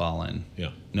mighty have fallen.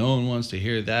 Yeah. No one wants to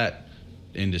hear that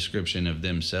in description of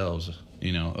themselves.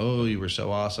 Oh, you were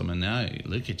so awesome, and now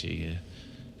look at you.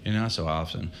 You're not so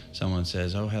awesome. Someone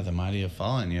says, oh, how the mighty have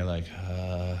fallen. You're like,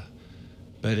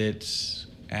 but it's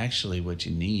actually what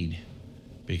you need.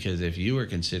 Because if you were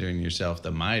considering yourself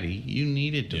the mighty, you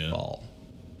needed to fall.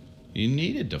 You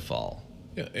needed to fall.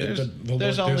 Yeah,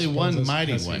 there's only one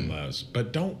mighty one.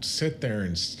 But don't sit there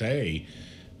and stay.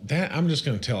 That I'm just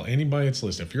going to tell anybody that's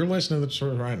listening. If you're listening to this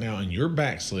right now and you're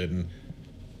backslidden,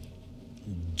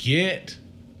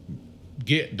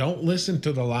 don't listen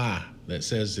to the lie that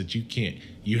says that you can't.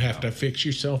 You have to fix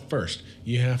yourself first.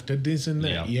 You have to this and that.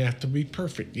 Yeah. You have to be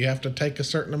perfect. You have to take a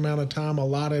certain amount of time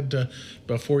allotted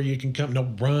before you can come. No,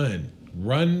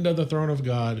 run to the throne of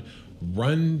God.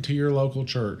 Run to your local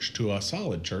church, to a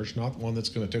solid church, not one that's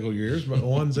going to tickle your ears, but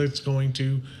one that's going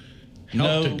to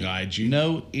help to guide you.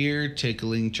 No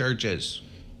ear-tickling churches.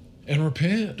 And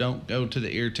repent. Don't go to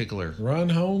the ear tickler. Run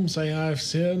home, say, I've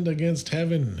sinned against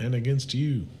heaven and against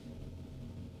you.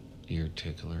 Ear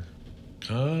tickler.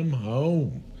 Come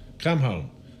home. Come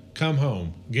home. Come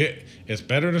home. It's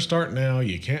better to start now.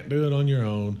 You can't do it on your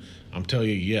own. I'm telling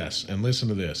you, yes. And listen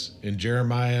to this. In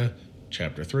Jeremiah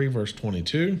chapter 3, verse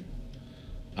 22,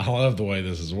 I love the way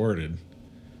this is worded.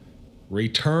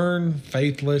 Return,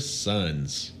 faithless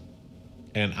sons,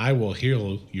 and I will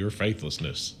heal your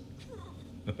faithlessness.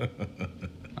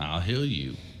 I'll heal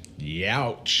you.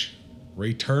 Youch.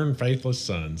 Return, faithless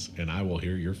sons, and I will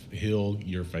heal your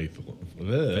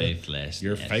faithlessness.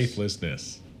 Your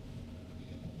faithlessness.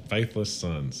 Faithless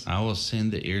sons. I will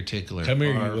send the ear tickler. Come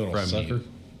here, you little sucker.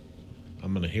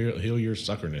 I'm going to heal your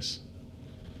suckerness.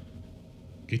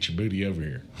 Get your booty over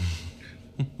here.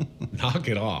 Knock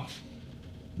it off.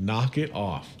 Knock it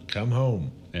off. Come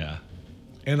home. Yeah.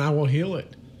 And I will heal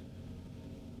it.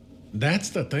 That's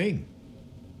the thing.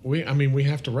 We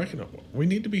have to recognize we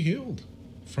need to be healed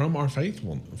from our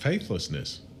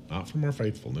faithlessness, not from our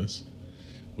faithfulness.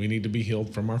 We need to be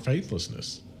healed from our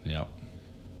faithlessness. Yep.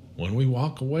 When we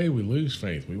walk away, we lose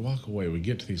faith. We walk away, we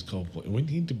get to these cold places. We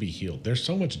need to be healed. There's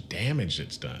so much damage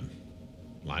that's done.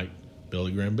 Like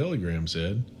Billy Graham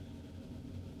said,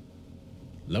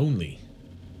 lonely.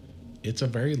 It's a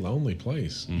very lonely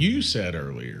place. Mm-hmm. You said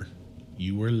earlier,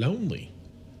 you were lonely.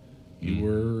 You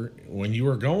were, when you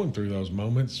were going through those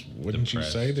moments, wouldn't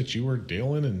depressed. You say that you were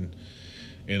dealing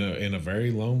in a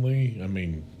very lonely,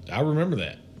 I remember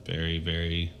that. Very,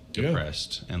 very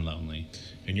depressed and lonely.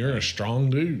 And you're a strong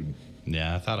dude.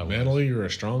 Yeah, I thought I was. Mentally, you're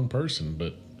a strong person,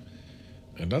 but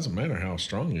it doesn't matter how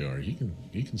strong you are. You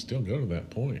can still go to that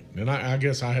point. And I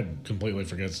guess I had completely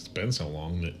forgot it's been so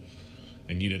long that,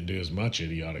 and you didn't do as much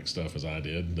idiotic stuff as I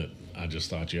did, that I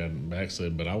just thought you hadn't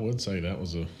backslid. But I would say that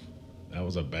was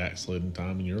a backslidden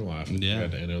time in your life. Yeah.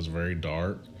 And it was very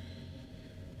dark.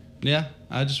 Yeah,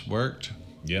 I just worked.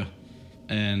 Yeah.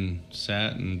 And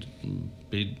sat and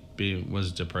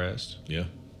was depressed. Yeah.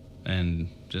 And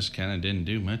just kind of didn't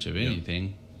do much of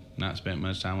anything. Not spent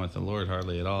much time with the Lord,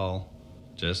 hardly at all.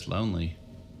 Just lonely.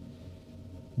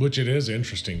 Which it is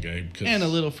interesting, Gabe. And a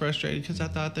little frustrated because I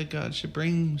thought that God should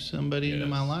bring somebody into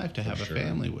my life to have a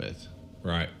family with.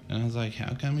 Right. And I was like,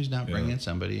 how come he's not bringing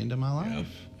somebody into my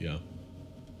life? Yeah.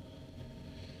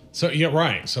 So,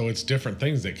 right. So it's different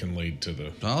things that can lead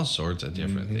to all sorts of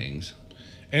different things.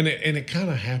 And it kind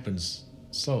of happens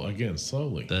slowly.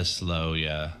 The slow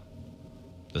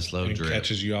And drip.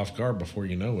 catches you off guard before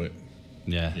you know it.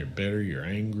 Yeah. You're bitter, you're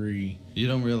angry. You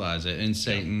don't realize it. And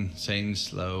Satan's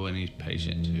slow and he's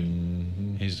patient too.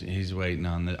 Mm-hmm. He's waiting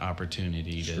on the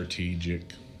opportunity Strategic.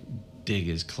 to dig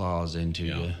his claws into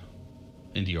you,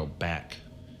 into your back.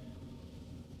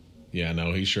 Yeah,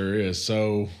 no, he sure is.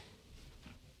 So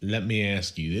let me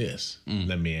ask you this.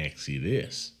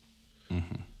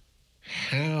 Mm-hmm.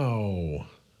 How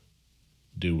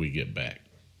do we get back?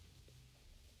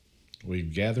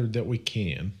 We've gathered that we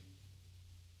can.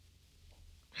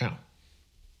 How?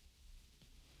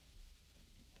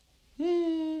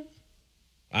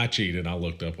 I cheated. I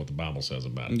looked up what the Bible says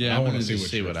about it. Yeah, I want to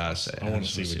see what I say. I want to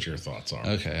see what your thoughts are.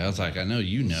 Okay, I was like, I know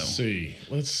you know.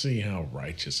 Let's see how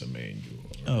righteous a man you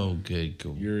are. Oh, good.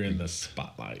 You're in the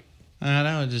spotlight.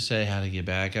 I would just say how to get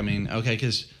back. I mean, okay,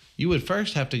 because you would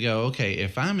first have to go, okay,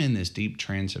 if I'm in this deep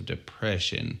trance of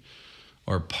depression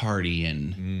or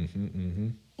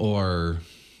partying or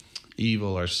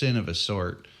evil or sin of a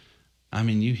sort, I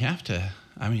mean, you have to,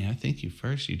 I think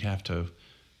you'd have to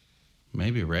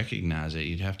maybe recognize it.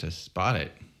 You'd have to spot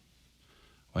it.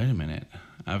 Wait a minute.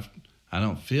 I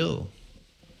don't feel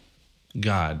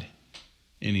God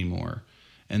anymore.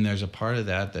 And there's a part of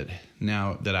that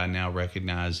I now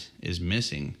recognize is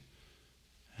missing.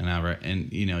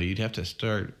 And you'd have to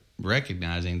start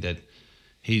recognizing that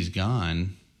he's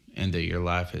gone and that your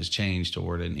life has changed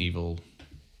toward an evil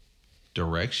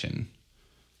direction.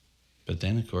 But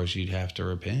then, of course, you'd have to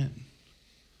repent.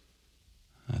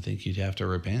 I think you'd have to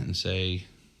repent and say,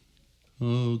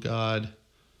 oh, God,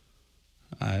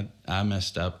 I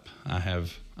messed up. I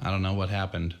don't know what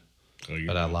happened,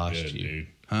 but I lost good, you. Dude.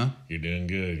 Huh? You're doing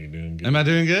good. Am I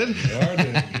doing good? You are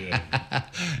doing good.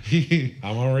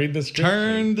 I'm going to read the scripture.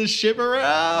 Turn the ship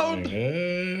around.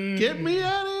 Hey. Get me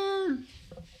out of here.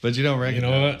 But you don't recognize You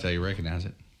know what? it until you recognize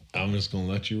it. I'm just going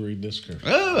to let you read this scripture.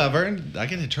 Oh, I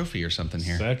get a trophy or something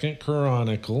here. 2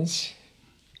 Chronicles.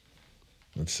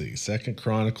 Let's see. 2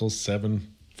 Chronicles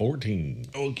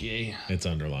 7:14. Okay. It's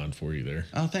underlined for you there.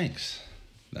 Oh, thanks.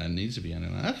 That needs to be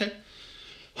underlined. Okay.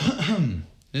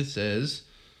 It says,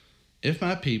 if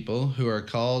my people who are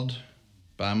called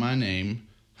by my name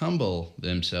humble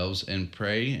themselves and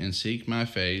pray and seek my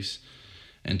face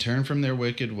and turn from their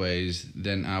wicked ways,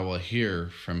 then I will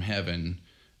hear from heaven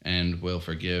and will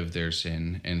forgive their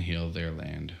sin and heal their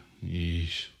land.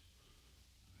 Yeesh.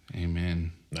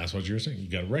 Amen. That's what you're saying. You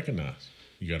got to recognize.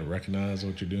 You got to recognize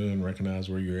what you're doing, recognize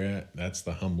where you're at. That's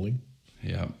the humbling.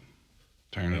 Yep.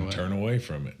 Turn away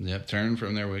from it. Yep. Turn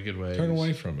from their wicked ways. Turn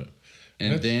away from it.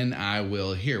 And then I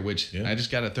will hear, which I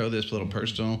just got to throw this little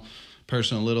personal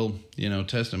little,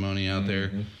 testimony out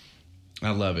there.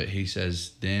 I love it. He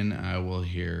says, then I will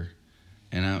hear.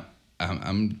 And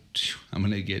I'm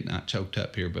going to get not choked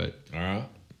up here, but all right.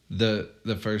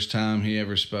 The first time he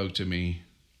ever spoke to me,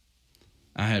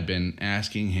 I had been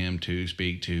asking him to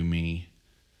speak to me.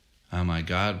 I'm like,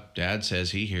 God, Dad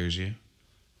says he hears you.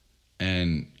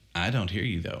 And I don't hear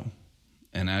you, though.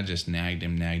 And I just nagged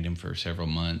him for several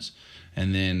months.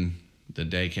 And then the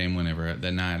day came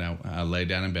that night I laid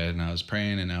down in bed and I was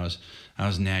praying and I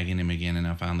was nagging him again, and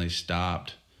I finally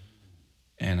stopped.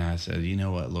 And I said, you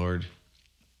know what, Lord?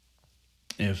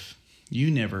 If you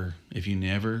never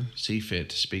see fit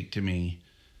to speak to me,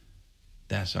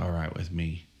 that's all right with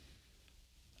me.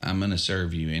 I'm going to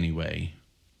serve you anyway.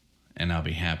 And I'll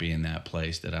be happy in that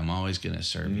place that I'm always going to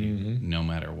serve you no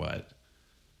matter what.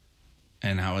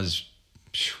 And I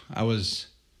was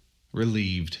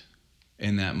relieved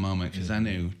in that moment because I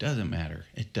knew it doesn't matter.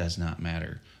 It does not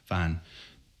matter. Fine.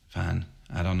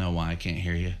 I don't know why I can't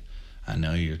hear you. I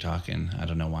know you're talking. I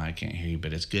don't know why I can't hear you,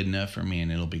 but it's good enough for me,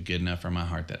 and it'll be good enough for my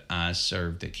heart that I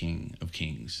serve the King of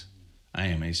Kings. I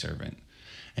am a servant.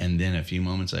 And then a few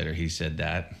moments later, he said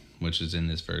that, which is in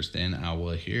this verse, then I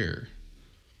will hear.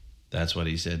 That's what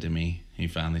he said to me. He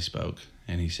finally spoke,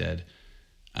 and he said,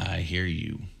 I hear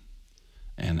you.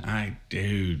 And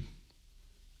dude,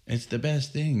 it's the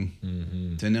best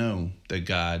thing to know that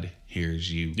God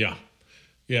hears you. Yeah.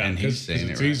 Yeah, and he's saying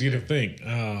it's it right easy there. To think.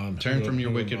 Turn from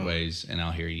your wicked ways, and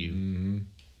I'll hear you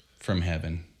from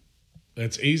heaven.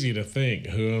 It's easy to think,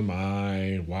 who am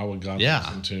I? Why would God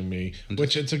listen to me?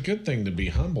 Which it's a good thing to be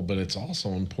humble, but it's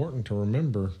also important to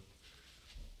remember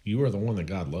you are the one that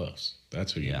God loves.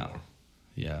 That's who you are.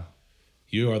 Yeah.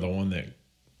 You are the one that,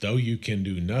 though you can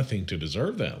do nothing to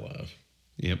deserve that love,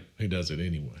 yep, he does it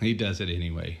anyway. He does it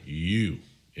anyway. You,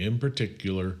 in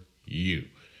particular, you.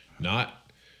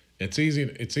 It's easy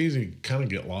to kind of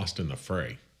get lost in the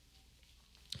fray.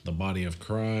 The body of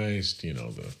Christ,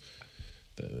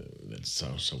 the That's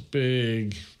so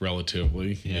big,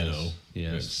 relatively. Yes. You know,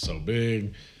 Yes. It's so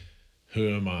big.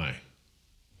 Who am I?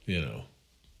 You know.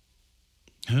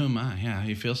 Who am I? Yeah,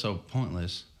 you feel so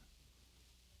pointless.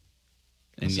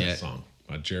 And What's yet, that song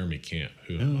by Jeremy Camp?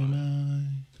 Who who am I? am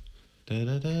I? Da,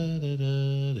 da, da, da,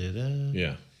 da, da, da.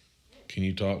 Yeah. Can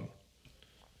you talk?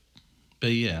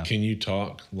 But yeah. Can you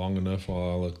talk long enough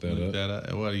while I look that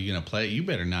up? What are you gonna play? You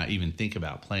better not even think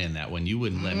about playing that one. You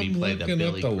wouldn't let me play the looking up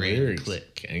Billy the Graham lyrics,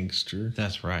 clip. gangster.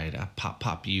 That's right. I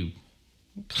pop you.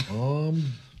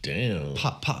 Calm down.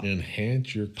 Pop.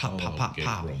 Enhance your Pop, calm, pop.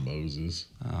 Gabriel Moses.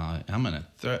 I'm gonna.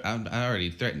 I already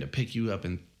threatened to pick you up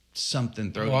and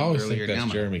something. Throw Well, I always earlier. think Now I'm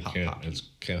that's gonna Jeremy pop Camp. you. It's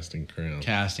Casting Crowns.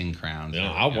 Casting Crowns. No, There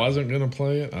we I go. wasn't going to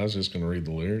play it. I was just going to read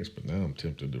the lyrics, but now I'm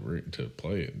tempted to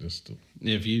play it.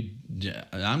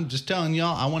 I'm just telling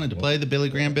y'all, I wanted to play the Billy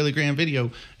Graham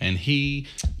video, and he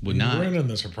would not. You're ruining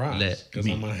the surprise let because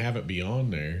me. I'm going to have it be on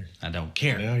there. I don't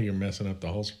care. Now you're messing up the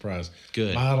whole surprise.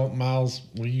 Good. Miles,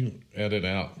 will you edit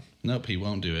out Nope, he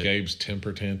won't do it. Gabe's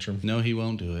temper tantrum? No, he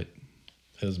won't do it.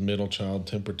 His middle child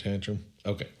temper tantrum?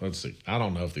 Okay, let's see. I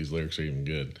don't know if these lyrics are even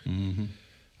good. Mm-hmm.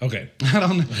 Okay. I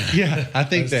don't know. Yeah, I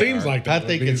think It they seems are. like that. I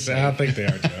think it's. I think they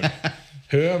are too. Okay.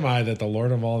 Who am I that the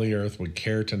Lord of all the earth would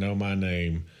care to know my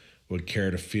name, would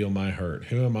care to feel my hurt?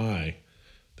 Who am I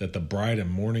that the bright and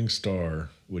morning star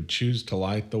would choose to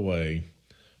light the way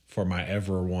for my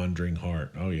ever wandering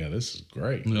heart? Oh yeah, this is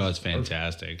great. No, it's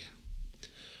fantastic.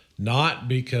 Not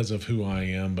because of who I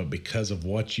am, but because of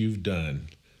what you've done.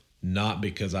 Not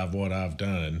because of what I've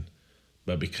done,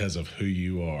 but because of who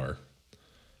you are.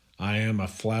 I am a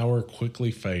flower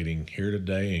quickly fading, here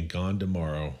today and gone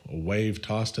tomorrow, a wave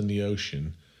tossed in the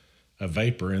ocean, a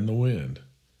vapor in the wind.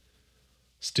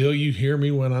 Still you hear me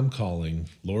when I'm calling,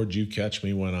 Lord, you catch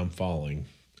me when I'm falling,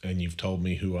 and you've told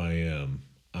me who I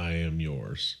am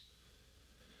yours.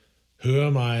 Who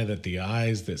am I that the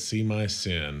eyes that see my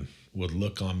sin would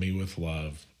look on me with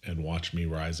love and watch me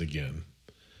rise again?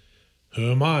 Who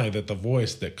am I that the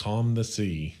voice that calmed the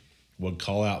sea would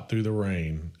call out through the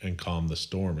rain and calm the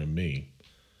storm in me?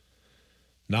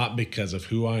 Not because of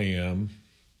who I am,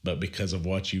 but because of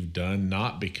what you've done.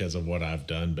 Not because of what I've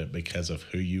done, but because of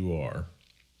who you are.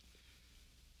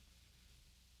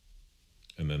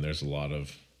 And then there's a lot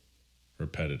of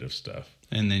repetitive stuff.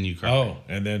 And then you cry. Oh,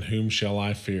 and then whom shall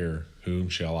I fear? Whom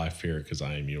shall I fear? Because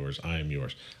I am yours. I am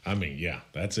yours. I mean, yeah,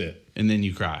 that's it. And then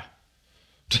you cry.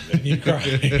 And you cry.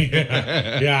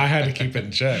 Yeah, I had to keep it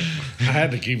in check. I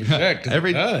had to keep it in check because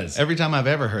it does. Every time I've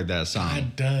ever heard that song.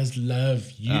 God does love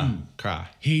you. Cry.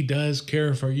 He does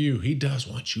care for you. He does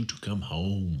want you to come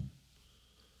home.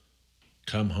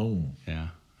 Come home. Yeah,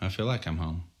 I feel like I'm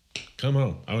home. Come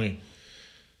home. I mean,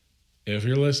 if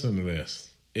you're listening to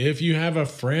this, if you have a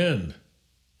friend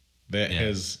that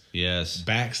has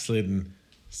backslidden,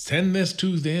 send this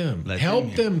to them.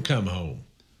 Help them come home.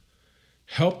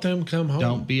 Help them come home.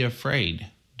 Don't be afraid.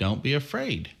 Don't be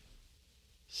afraid.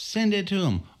 Send it to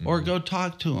them, or go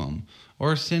talk to them,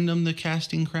 or send them the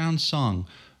Casting Crowns song.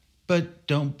 But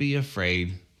don't be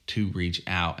afraid to reach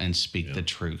out and speak the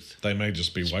truth. They may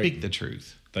just be waiting. Speak the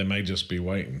truth. They may just be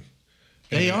waiting.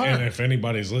 They are. And if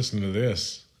anybody's listening to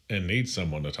this and needs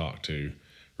someone to talk to,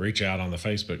 reach out on the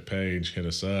Facebook page, hit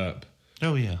us up.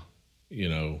 Oh, yeah. You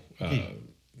know,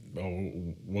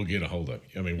 we'll get a hold of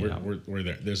you. I mean, we're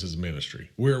there. This is ministry.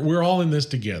 We're all in this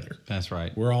together. That's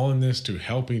right. We're all in this to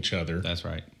help each other. That's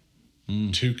right.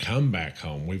 To come back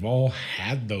home. We've all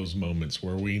had those moments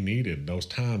where we needed those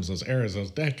times, those eras,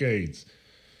 those decades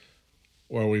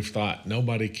where we've thought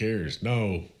nobody cares.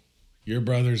 No, your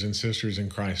brothers and sisters in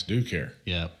Christ do care.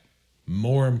 Yep.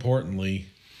 More importantly,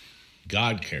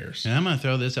 God cares. And I'm going to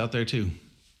throw this out there too.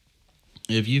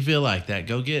 If you feel like that,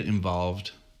 go get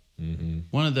involved. Mm-hmm.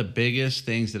 One of the biggest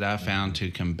things that I found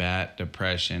to combat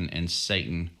depression and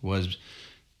Satan was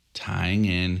tying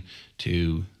in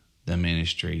to the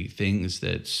ministry, things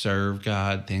that serve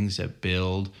God, things that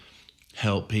build,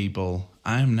 help people.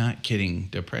 I'm not kidding.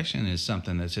 Depression is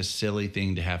something that's a silly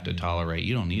thing to have to tolerate.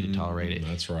 You don't need to tolerate it.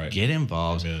 That's right. Get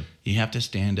involved. Amen. You have to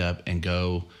stand up and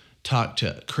go talk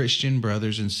to Christian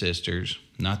brothers and sisters,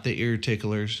 not the ear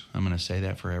ticklers. I'm going to say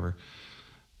that forever.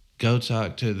 Go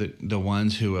talk to the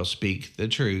ones who will speak the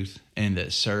truth and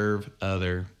that serve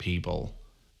other people.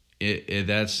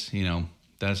 That's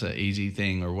an easy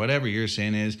thing, or whatever your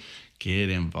sin is. Get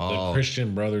involved. The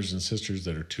Christian brothers and sisters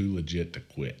that are too legit to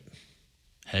quit.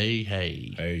 Hey.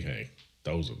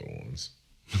 Those are the ones.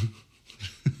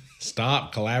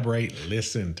 Stop, collaborate,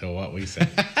 listen to what we say.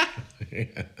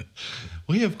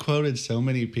 We have quoted so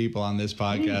many people on this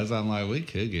podcast. I'm like, we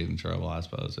could get in trouble, I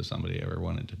suppose, if somebody ever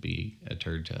wanted to be a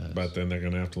turd to us. But then they're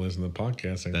going to have to listen to the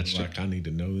podcast and That's be like, I need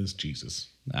to know this Jesus.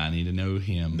 I need to know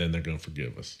him. Then they're going to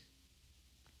forgive us.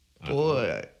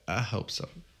 Boy, I hope so.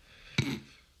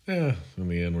 Yeah, in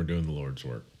the end, we're doing the Lord's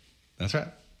work. That's right.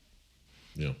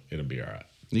 You know, it'll be all right.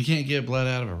 You can't get blood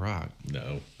out of a rock.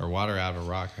 No. Or water out of a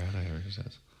rock, or whatever it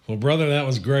says. Well, brother, that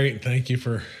was great. Thank you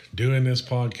for doing this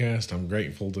podcast. I'm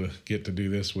grateful to get to do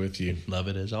this with you. Love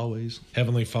it as always.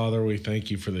 Heavenly Father, we thank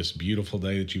you for this beautiful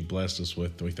day that you've blessed us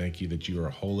with. We thank you that you are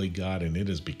a holy God, and it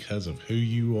is because of who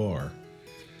you are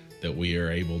that we are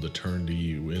able to turn to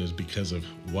you. It is because of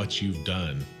what you've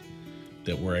done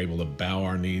that we're able to bow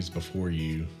our knees before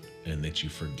you and that you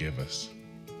forgive us,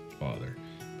 Father,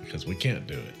 because we can't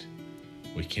do it.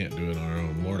 We can't do it on our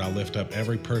own. Lord, I lift up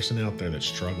every person out there that's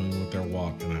struggling with their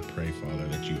walk, and I pray, Father,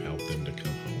 that you help them to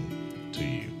come home to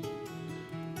you.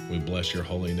 We bless your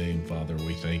holy name, Father.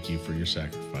 We thank you for your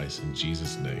sacrifice. In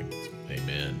Jesus' name,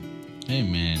 amen.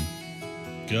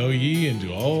 Amen. Go ye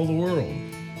into all the world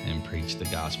And preach the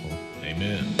gospel.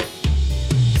 Amen.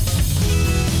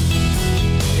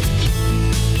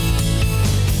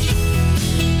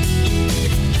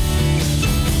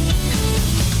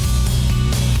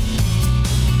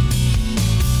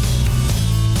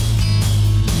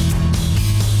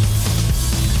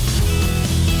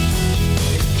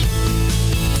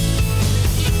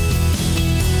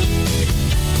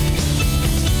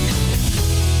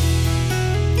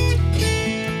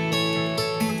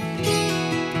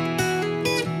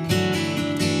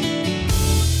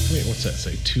 What's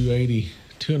that say?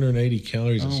 280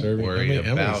 calories a serving. Don't worry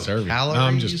about serving? calories. No,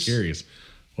 I'm just curious.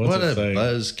 What a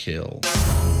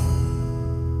buzzkill.